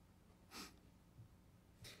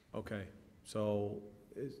 Okay, so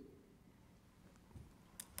I'm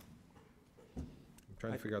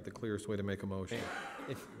trying to figure out the clearest way to make a motion.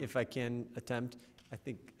 If I can attempt, I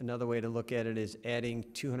think another way to look at it is adding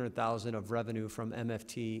 200,000 of revenue from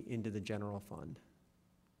MFT into the general fund.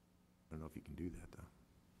 I don't know if you can do that, though.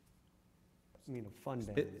 I mean, a fund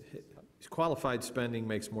balance. Qualified spending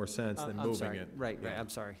makes more sense than I'm moving sorry. it. Right, I'm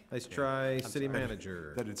sorry. Nice try, city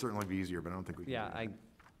manager. That'd certainly be easier, but I don't think we can. Yeah,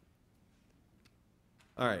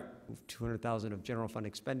 All right. 200,000 of general fund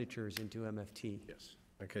expenditures into MFT. Yes.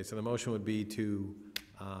 Okay, so the motion would be to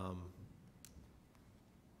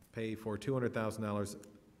pay for $200,000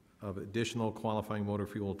 of additional qualifying motor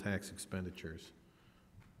fuel tax expenditures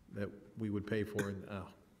that we would pay for,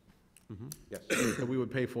 Yes, that we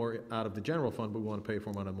would pay for out of the general fund, but we want to pay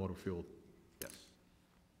for them out of motor fuel. yes.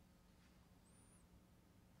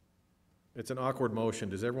 It's an awkward motion.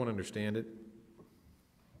 Does everyone understand it?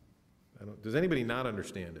 Does anybody not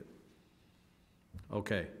understand it?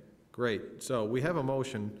 Okay, great. So we have a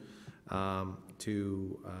motion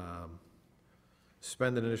to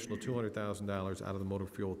spend an additional $200,000 out of the motor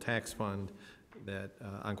fuel tax fund that,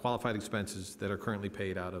 on qualified expenses that are currently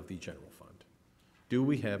paid out of the general fund. Do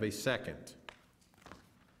we have a second?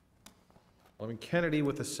 Alderman Kennedy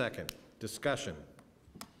with a second. Discussion.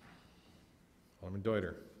 Alderman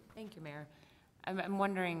Deuter. Thank you, Mayor. I'm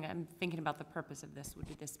wondering, I'm thinking about the purpose of this. Would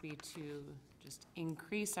this be to just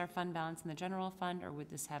increase our fund balance in the general fund, or would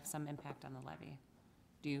this have some impact on the levy?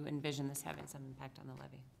 Do you envision this having some impact on the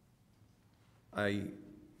levy?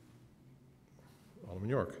 Alderman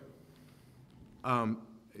York.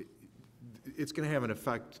 It's going to have an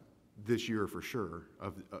effect this year for sure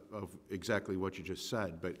of exactly what you just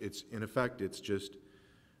said, but it's, in effect, it's just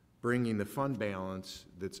bringing the fund balance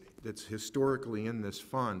that's historically in this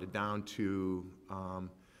fund down to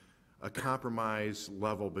a compromise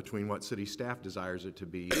level between what city staff desires it to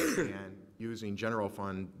be and using general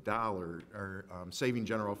fund dollars, or saving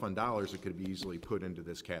general fund dollars that could be easily put into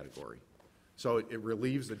this category. So it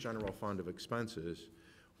relieves the general fund of expenses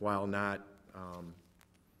while not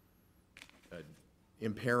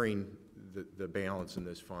impairing the balance in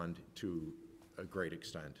this fund to a great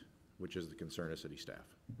extent, which is the concern of city staff.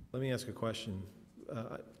 Let me ask a question.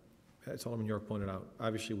 As Alderman York pointed out,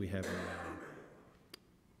 obviously we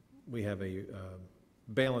have a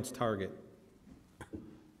balanced target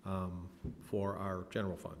for our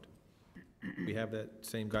general fund. Do we have that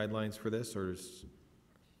same guidelines for this, or is?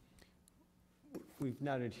 We've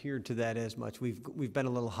not adhered to that as much. We've been a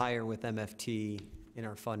little higher with MFT in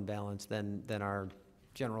our fund balance than our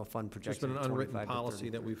general fund Just projection. been an of unwritten 25 to policy 30.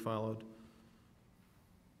 that we followed?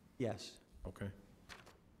 Yes. Okay.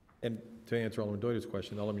 And to answer Alderman Deuter's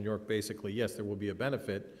question, Alderman York, basically, yes, there will be a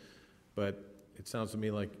benefit, but it sounds to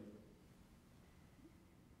me like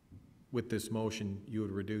with this motion, you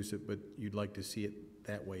would reduce it, but you'd like to see it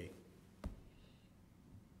that way.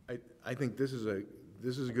 I think this is a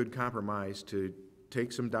good compromise to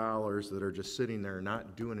take some dollars that are just sitting there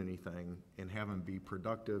not doing anything and have them be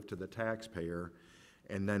productive to the taxpayer,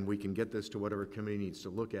 and then we can get this to whatever committee needs to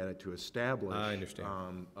look at it to establish I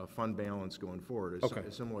understand. A fund balance going forward. Okay.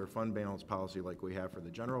 A similar fund balance policy like we have for the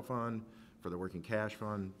general fund, for the working cash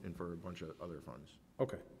fund, and for a bunch of other funds.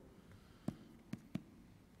 Okay.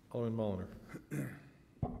 Alderman Mulliner.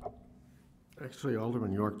 Actually,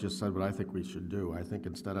 Alderman York just said what I think we should do. I think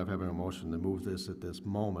instead of having a motion to move this at this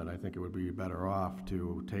moment, I think it would be better off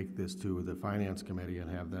to take this to the Finance Committee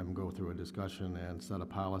and have them go through a discussion and set a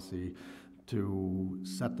policy to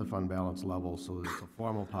set the fund balance level so that it's a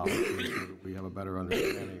formal policy, so that we have a better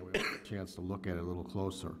understanding and we have a chance to look at it a little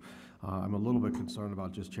closer. I'm a little bit concerned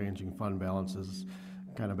about just changing fund balances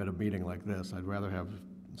kind of at a meeting like this. I'd rather have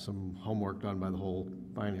some homework done by the whole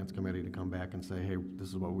Finance Committee to come back and say, hey, this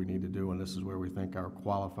is what we need to do, and this is where we think our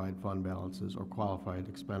qualified fund balances or qualified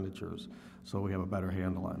expenditures, so we have a better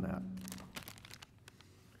handle on that.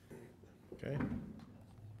 Okay.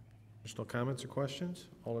 Additional comments or questions?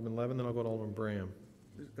 Alderman Levin, then I'll go to Alderman Bram.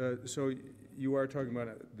 So you are talking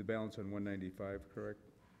about the balance on 195, correct?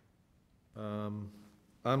 On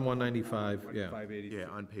 195, yeah. 580. Yeah,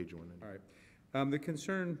 on page 1. All right. The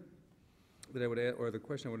concern that I would add, or the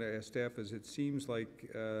question I would ask staff is, it seems like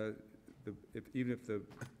even if the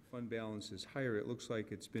fund balance is higher, it looks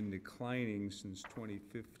like it's been declining since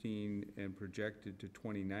 2015 and projected to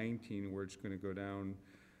 2019, where it's going to go down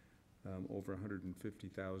over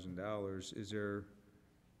 $150,000. Is there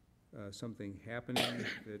something happening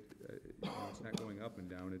that it's not going up and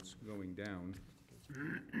down, it's going down?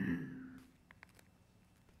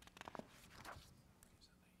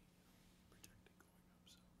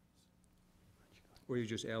 Or are you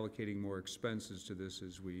just allocating more expenses to this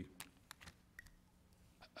as we?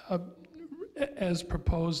 As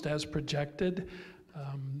proposed, as projected,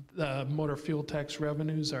 the motor fuel tax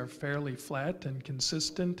revenues are fairly flat and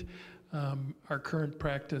consistent. Our current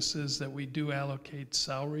practice is that we do allocate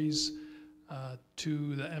salaries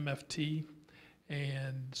to the MFT,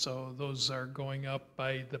 and so those are going up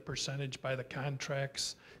by the percentage by the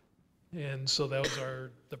contracts, and so those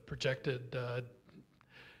are the projected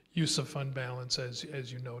use of fund balance,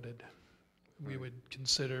 as you noted. We would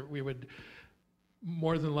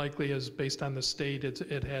more than likely, as based on the state,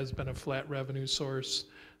 it has been a flat revenue source,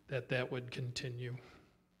 that would continue.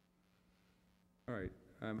 All right,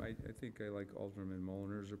 I think I like Alderman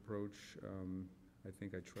Mulliner's approach. I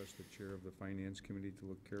think I trust the chair of the Finance Committee to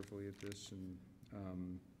look carefully at this, and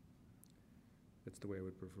that's the way I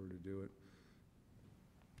would prefer to do it.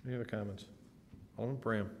 Any other comments? Alderman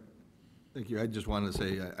Bram. Thank you. I just wanted to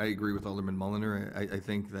say I agree with Alderman Mulliner. I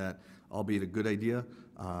think that, albeit a good idea,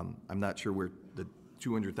 I'm not sure where the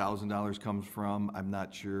 $200,000 comes from. I'm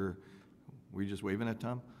not sure. Were you just waving at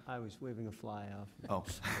Tom? I was waving a fly off. Oh.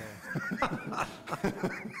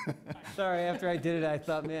 Sorry, after I did it, I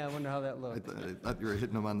thought, man, I wonder how that looked. I thought you were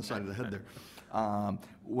hitting him on the side of the head there.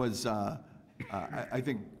 I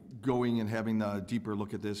think going and having a deeper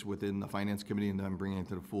look at this within the Finance Committee and then bringing it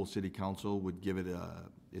to the full City Council would give it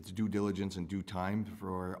its due diligence and due time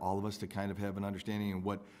for all of us to kind of have an understanding of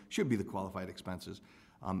what should be the qualified expenses.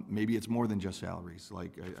 Maybe it's more than just salaries,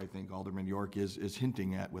 like I think Alderman York is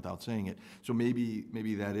hinting at without saying it. So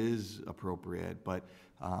maybe that is appropriate, but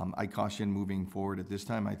I caution moving forward at this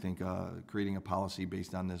time. I think creating a policy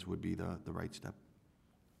based on this would be the right step.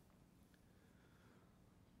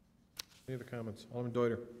 Any other comments? Alderman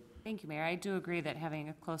Deuter. Thank you, Mayor. I do agree that having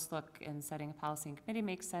a close look and setting a policy and committee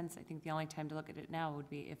makes sense. I think the only time to look at it now would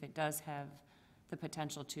be if it does have the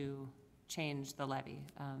potential to change the levy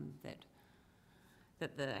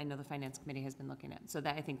that I know the Finance Committee has been looking at. So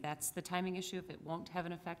that, I think that's the timing issue. If it won't have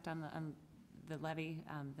an effect on the levy,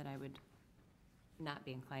 then I would not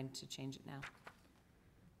be inclined to change it now.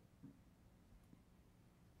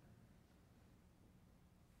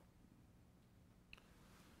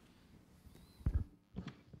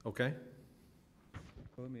 Okay.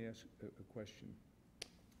 Well, let me ask a question.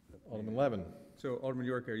 Alderman Levin. So Alderman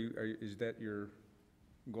York, is that your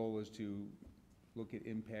goal, is to look at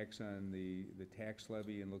impacts on the tax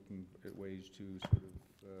levy and looking at ways to sort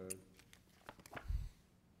of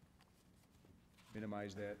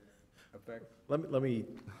minimize that effect? Let me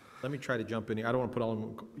try to jump in here. I don't want to put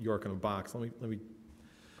Alderman York in a box. Let me.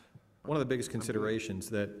 One of the biggest considerations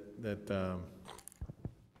that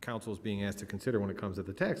council is being asked to consider when it comes to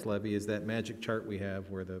the tax levy is that magic chart we have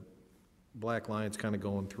where the black line's kind of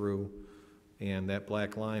going through, and that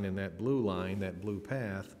black line and that blue line, that blue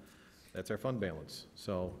path, that's our fund balance.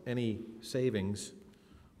 So any savings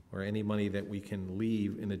or any money that we can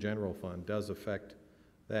leave in the general fund does affect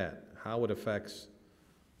that. How it affects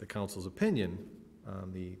the council's opinion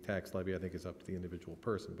on the tax levy, I think, is up to the individual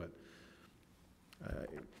person, but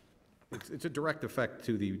it's a direct effect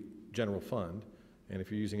to the general fund. And if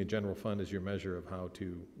you're using a general fund as your measure of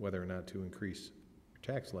whether or not to increase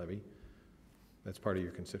your tax levy, that's part of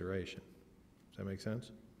your consideration. Does that make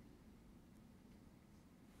sense?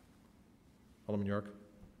 Alderman York.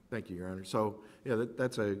 Thank you, Your Honor. So, yeah,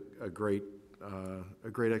 that's a great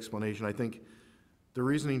explanation. I think the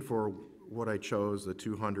reasoning for what I chose, the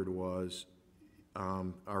 200, was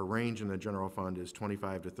our range in the general fund is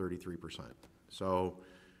 25 to 33%. So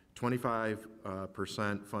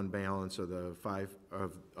 25% fund balance of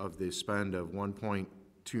the spend of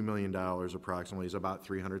 $1.2 million approximately is about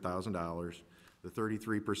 $300,000. The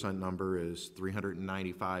 33% number is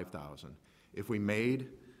 $395,000. If we made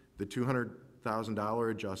the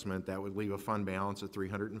 $200,000 adjustment, that would leave a fund balance of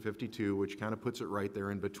 $352,000, which kind of puts it right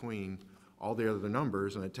there in between all the other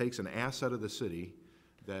numbers, and it takes an asset of the city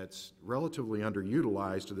that's relatively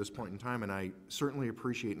underutilized to this point in time, and I certainly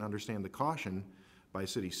appreciate and understand the caution by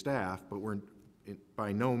city staff, but we're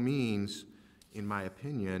by no means, in my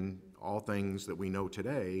opinion, all things that we know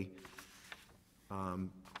today,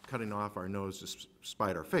 cutting off our nose to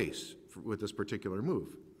spite our face with this particular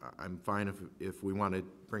move. I'm fine if we want to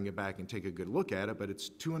bring it back and take a good look at it, but it's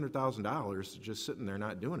 $200,000 just sitting there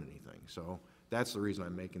not doing anything. So that's the reason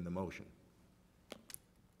I'm making the motion.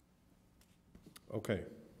 Okay.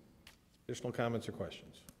 Additional comments or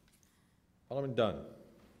questions? Alderman Dunn.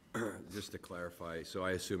 Just to clarify, so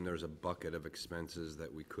I assume there's a bucket of expenses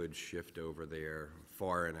that we could shift over there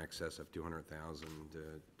far in excess of $200,000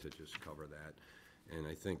 to just cover that. And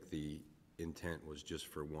I think the intent was just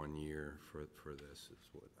for 1 year for this, is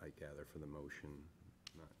what I gather for the motion,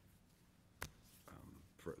 not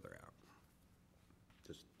further out.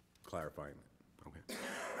 Just clarifying that. Okay.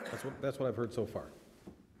 That's what I've heard so far.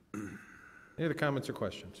 Any other comments or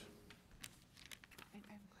questions? I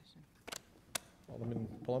have a question. Alderman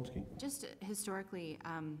Polomsky. Just historically,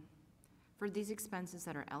 for these expenses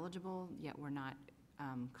that are eligible, yet we're not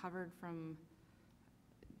covered from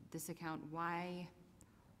this account, why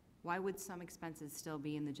would some expenses still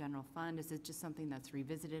be in the general fund? Is it just something that's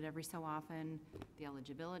revisited every so often, the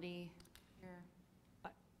eligibility here?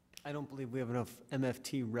 I don't believe we have enough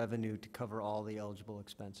MFT revenue to cover all the eligible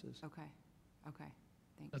expenses. Okay, okay,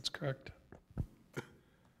 thanks. That's correct.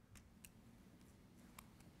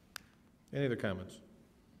 Any other comments?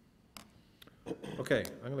 Okay,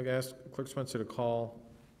 I'm going to ask Clerk Spencer to call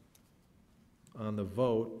on the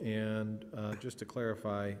vote, and just to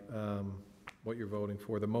clarify what you're voting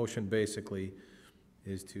for, the motion basically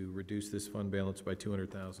is to reduce this fund balance by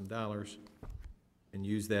 $200,000 and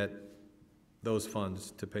use those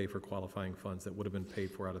funds to pay for qualifying funds that would have been paid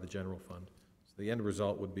for out of the general fund. So the end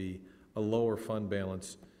result would be a lower fund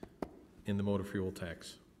balance in the motor fuel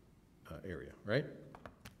tax area, right?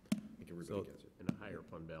 So, And a higher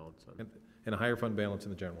fund balance on. and a higher fund balance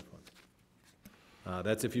in the general fund.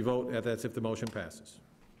 That's if you vote, that's if the motion passes.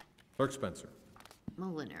 Clerk Spencer.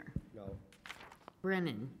 Mullenor, No.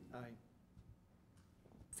 Brennan, Aye.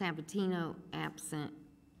 Sabatino, absent,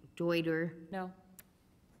 Deuter, No?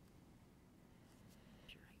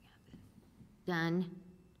 Dunn,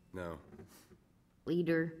 No.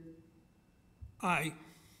 Leader, Aye.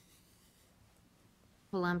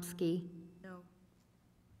 Palumski, No.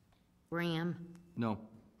 Graham, No.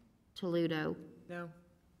 Toledo, No.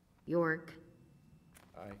 York,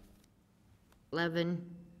 Aye. Levin,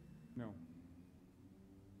 No.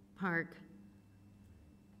 Park,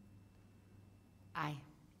 Aye.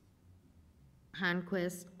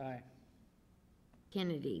 Honquist, Aye.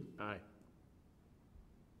 Kennedy. Aye.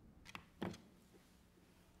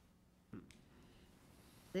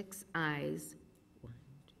 Six ayes.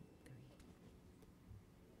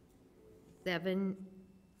 7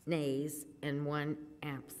 nays and 1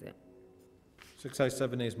 absent. 6 ayes,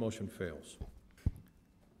 7 nays, motion fails.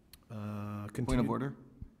 Point Continue. of order?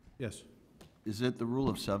 Yes. Is it the rule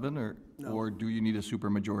of 7, or do you need a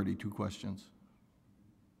supermajority? 2 questions.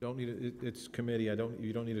 Don't need, it's committee, you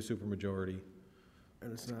don't need a supermajority,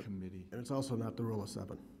 And it's not, Committee. and it's also not the rule of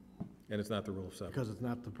 7, and it's not the rule of 7. because it's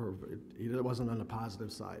not it wasn't on the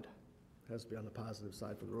positive side. It has to be on the positive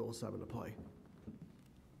side for the rule of 7 to play.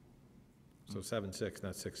 So 7-6,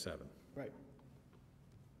 not 6-7. Right.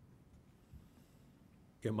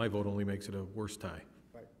 Yeah, my vote only makes it a worse tie.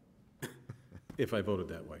 Right. If I voted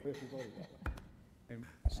that way. And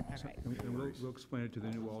we'll explain it to the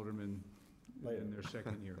new aldermen in their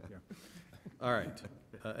second year, yeah. All right.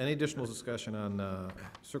 Any additional discussion on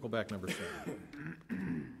circle back number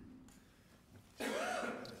 7?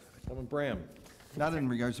 Alderman Bram. Not in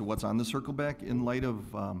regards to what's on the circle back, in light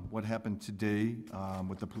of what happened today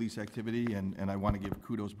with the police activity, and I want to give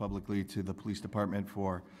kudos publicly to the police department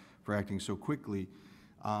for acting so quickly,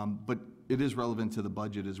 but it is relevant to the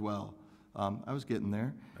budget as well. I was getting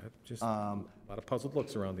there. Just a lot of puzzled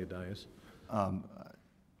looks around the dais.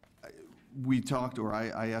 We talked, or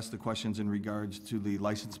I asked the questions in regards to the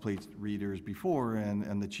license plate readers before,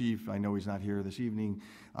 and the chief, I know he's not here this evening,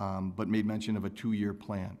 but made mention of a 2-year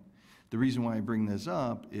plan. The reason why I bring this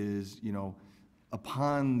up is,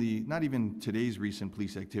 upon not even today's recent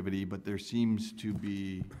police activity, but there seems to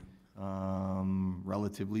be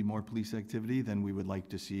relatively more police activity than we would like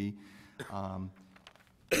to see.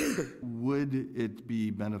 Would it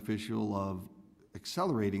be beneficial of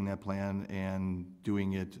accelerating that plan and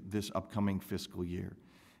doing it this upcoming fiscal year?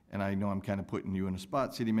 And I know I'm kind of putting you in a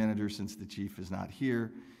spot, city manager, since the chief is not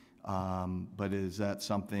here, but is that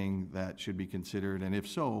something that should be considered? And if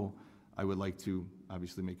so, I would like to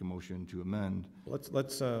obviously make a motion to amend.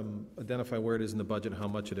 Let's identify where it is in the budget, how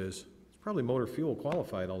much it is. It's probably motor fuel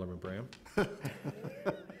qualified, Alderman Bram.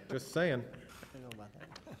 Just saying. I know about that.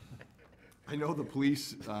 I know the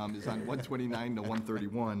police is on 129 to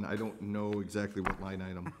 131. I don't know exactly what line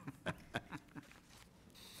item. I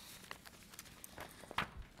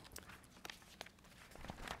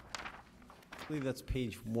believe that's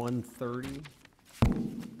page 130,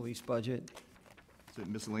 police budget. Is it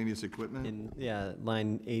miscellaneous equipment? Yeah,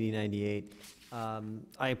 line 8098.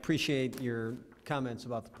 I appreciate your comments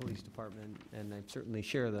about the police department, and I certainly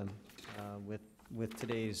share them with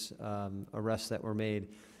today's arrests that were made.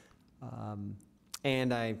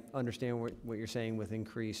 And I understand what you're saying with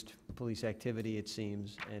increased police activity, it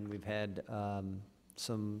seems, and we've had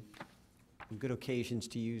some good occasions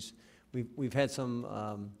to use. We've had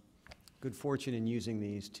some good fortune in using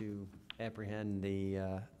these to apprehend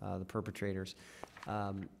the perpetrators.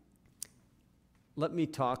 Let me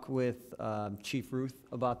talk with Chief Ruth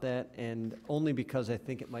about that, and only because I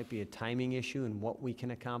think it might be a timing issue and what we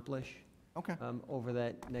can accomplish over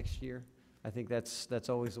that next year. I think that's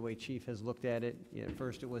always the way Chief has looked at it.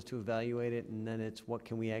 First it was to evaluate it, and then it's what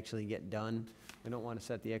can we actually get done. We don't want to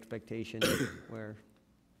set the expectation where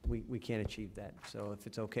we can't achieve that. So if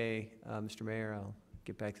it's okay, Mr. Mayor, I'll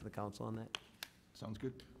get back to the council on that. Sounds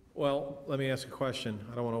good. Well, let me ask a question.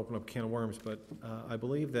 I don't want to open up a can of worms, but I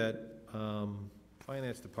believe that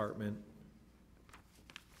Finance Department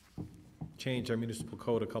changed our municipal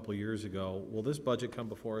code a couple of years ago. Will this budget come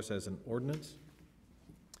before us as an ordinance?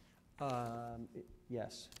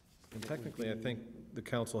 Yes. And technically, I think the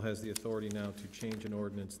council has the authority now to change an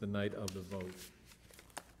ordinance the night of the vote.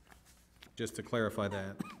 Just to clarify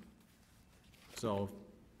that. So,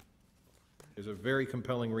 there's a very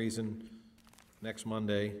compelling reason next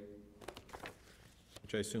Monday,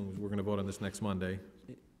 which I assume we're going to vote on this next Monday.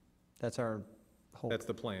 That's our hope. That's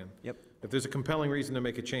the plan. Yep. If there's a compelling reason to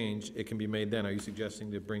make a change, it can be made then. Are you suggesting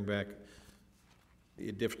to bring back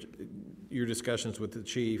your discussions with the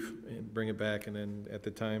chief and bring it back, and then at the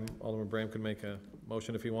time, Alderman Bram can make a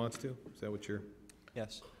motion if he wants to? Is that what you're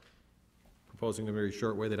Yes. proposing in a very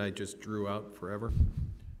short way that I just drew out forever?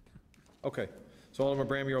 Okay. So Alderman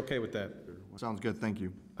Bram, you're okay with that? Sounds good, thank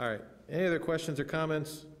you. All right. Any other questions or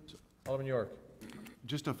comments? Alderman York?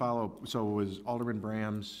 Just to follow, so was Alderman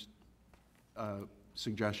Bram's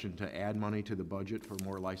suggestion to add money to the budget for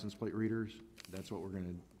more license plate readers? That's what we're going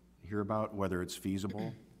to hear about, whether it's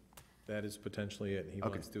feasible? That is potentially it. He Okay,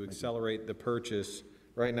 wants to thank you. accelerate the purchase.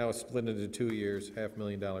 Right now, it's split into 2 years,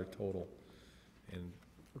 $500,000 total. And,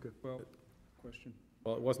 Okay, well, question?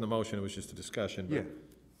 well, it wasn't a motion, it was just a discussion. but Yeah.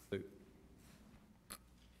 the-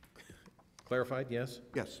 Clarified, yes?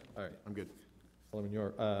 Yes, All right. I'm good. Alderman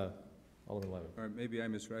York, Alderman Levin. All right, maybe I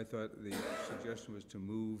misread. I thought the suggestion was to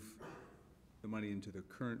move the money into the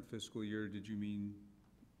current fiscal year. Did you mean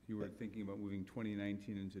you were thinking about moving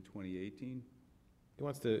 2019 into 2018? He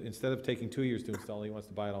wants to, instead of taking 2 years to install, he wants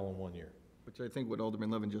to buy it all in 1 year. Which I think what Alderman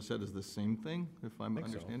Levin just said is the same thing, if I'm Think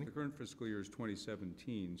so. understanding. The current fiscal year is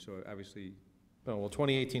 2017, so obviously No, well,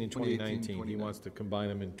 2018 and 2018, 2019, he wants to combine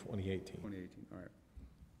them in 2018. 2018, all right.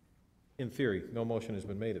 In theory, no motion has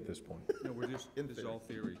been made at this point. No, we're just, this is all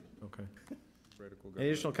theory, Okay. theoretical Any government.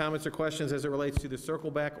 additional comments or questions as it relates to the circle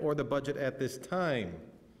back or the budget at this time?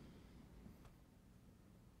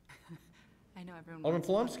 I know everyone Alderman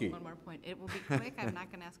wants Palomsky. one more point. It will be quick. I'm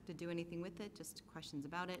not going to ask to do anything with it, just questions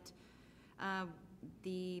about it.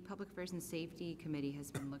 The Public Affairs and Safety Committee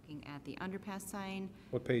has been looking at the underpass sign.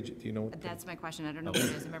 What page, do you know? That's my question. I don't know what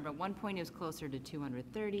it is. Remember, at one point it was closer to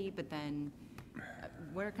 230, but then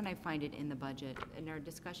where can I find it in the budget? In our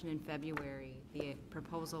discussion in February, the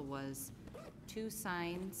proposal was 2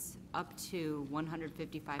 signs up to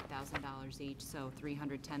 $155,000 each, so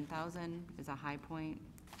 $310,000 is a high point.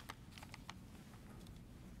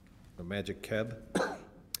 The magic keb?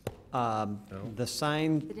 The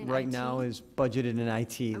sign Is it in right now IT? is budgeted in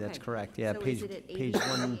IT, that's Okay. correct. Yeah, So is page, it at page 80?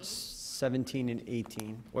 117 and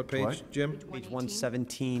 18. What page, Jim? Page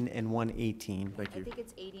 117 and 118. Thank I you. think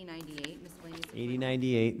it's 8098, miscellaneous.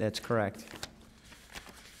 8098, that's correct.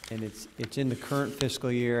 And it's in the current fiscal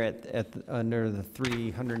year at, under the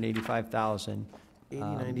 385,000.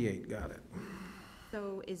 8098, got it.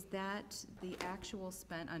 So is that the actual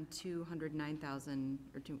spent on 209,000,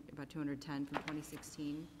 or about 210 from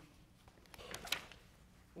 2016?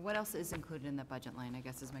 What else is included in that budget line, I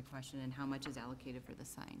guess is my question, and how much is allocated for the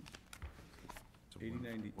sign?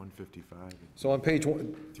 8090. 155. So on page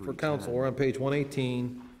one, for council, we're on page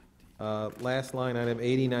 118, last line item,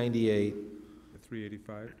 8098. The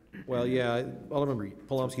 385? Well, yeah, Alderman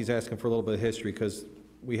Palomski's asking for a little bit of history, because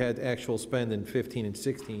we had actual spend in 15 and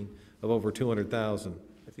 16 of over 200,000.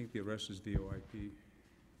 I think the rest is VoIP.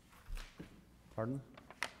 Pardon?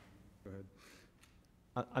 Go ahead.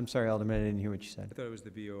 I'm sorry, Alderman, I didn't hear what you said. I thought it was the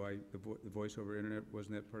VoI, the voice over internet.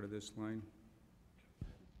 Wasn't that part of this line?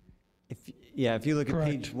 Yeah, if you look at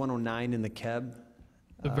Correct. page 109 in the KEB,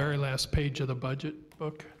 The very last page of the budget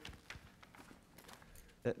book.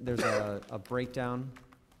 there's a breakdown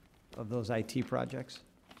of those IT projects.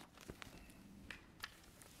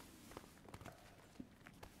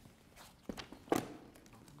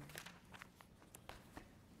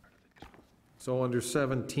 So under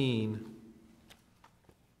 17,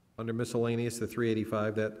 under miscellaneous, the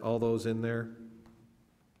 385, that, all those in there?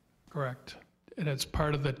 Correct. And it's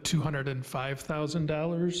part of the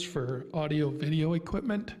 $205,000 for audio-video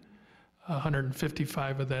equipment.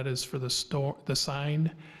 155 of that is for the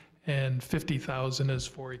sign, and 50,000 is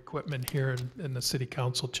for equipment here in the city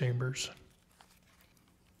council chambers.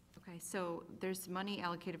 Okay, so there's money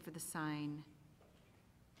allocated for the sign.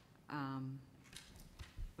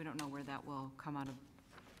 We don't know where that will come out of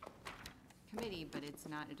committee, but it's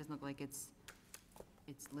not, it doesn't look like it's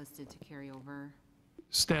listed to carry over.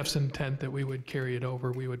 Staff's intent that we would carry it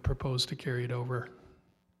over, we would propose to carry it over.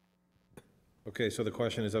 Okay, so the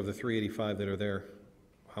question is, of the 385 that are there,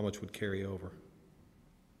 how much would carry over?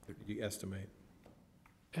 You estimate?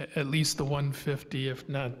 at least the 150, if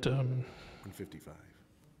not, 155.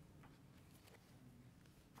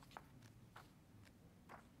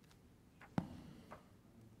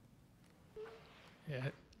 yeah.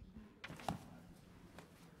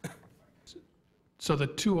 So the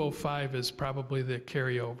 205 is probably the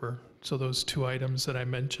carryover. So those two items that I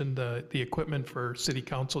mentioned, the equipment for city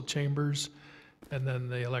council chambers and then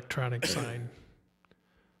the electronic sign.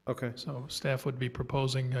 Okay. So staff would be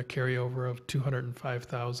proposing a carryover of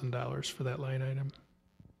 $205,000 for that line item.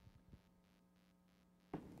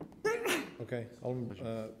 Okay.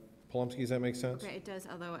 Palomski, does that make sense? Okay, it does,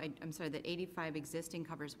 although I'm sorry, the 85 existing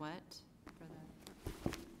covers what?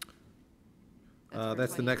 For for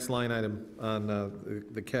That's the 20 next line item on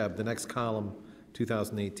the KEB, the next column,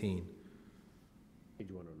 2018.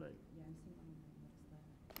 Page 109.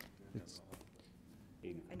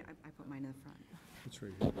 I know, I put mine in the front. It's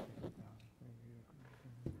right here.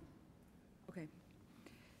 Okay.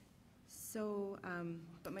 So,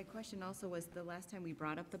 but my question also was, the last time we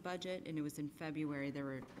brought up the budget, and it was in February,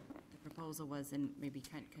 the proposal was, and maybe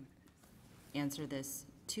Kent could answer this,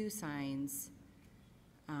 2 signs,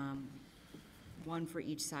 one for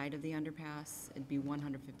each side of the underpass. It'd be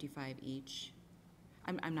 155 each.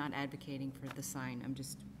 I'm not advocating for the sign, I'm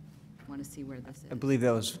just, want to see where this is. I believe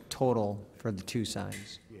that was total for the 2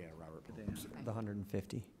 signs, Yeah, Robert. the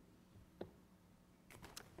 150.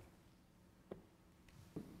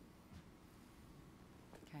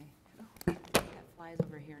 Okay. Oh, that flies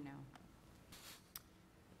over here now.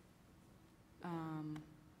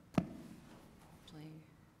 Actually,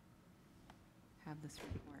 have this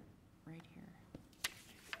report right here.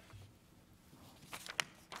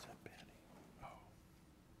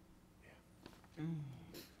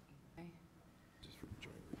 Okay.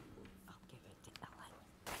 I'll give it to Ellen.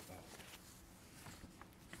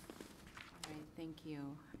 All right, thank you.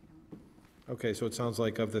 Okay, so it sounds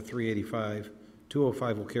like of the 385,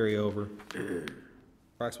 205 will carry over.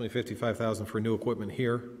 Approximately 55,000 for new equipment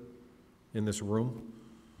here in this room,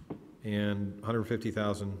 and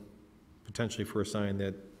 150,000 potentially for a sign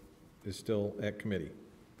that is still at committee.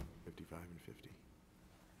 55 and 50.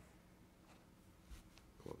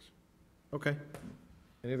 Close. Okay.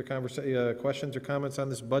 Any other questions or comments on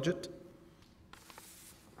this budget?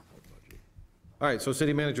 All right, so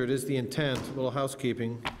city manager, it is the intent, a little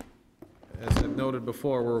housekeeping. As I've noted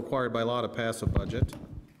before, we're required by law to pass a budget.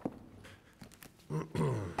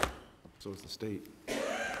 So is the state.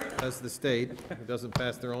 As the state, who doesn't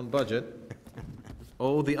pass their own budget.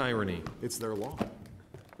 Oh, the irony. It's their law.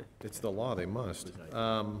 It's the law, they must.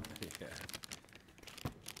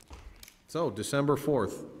 So, December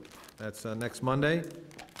 4th, that's next Monday.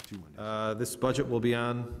 This budget will be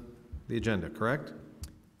on the agenda, correct?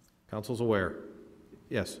 Council's aware.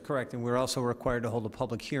 Yes. Correct, and we're also required to hold a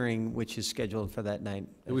public hearing, which is scheduled for that night.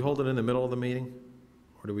 Do we hold it in the middle of the meeting,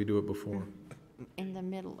 or do we do it before? In the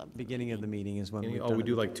middle of. Beginning of the meeting is when we've Oh, done we it.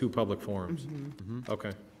 do like 2 public forums?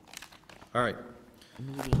 Okay. All right.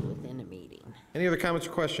 Meeting within a meeting. Any other comments or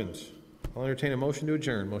questions? I'll entertain a motion to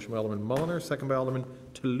adjourn. Motion by Alderman Mulliner, second by Alderman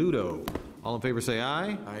Toledo. All in favor say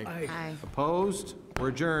aye. Aye. Aye. Opposed? We're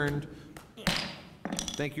adjourned.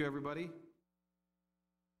 Thank you, everybody.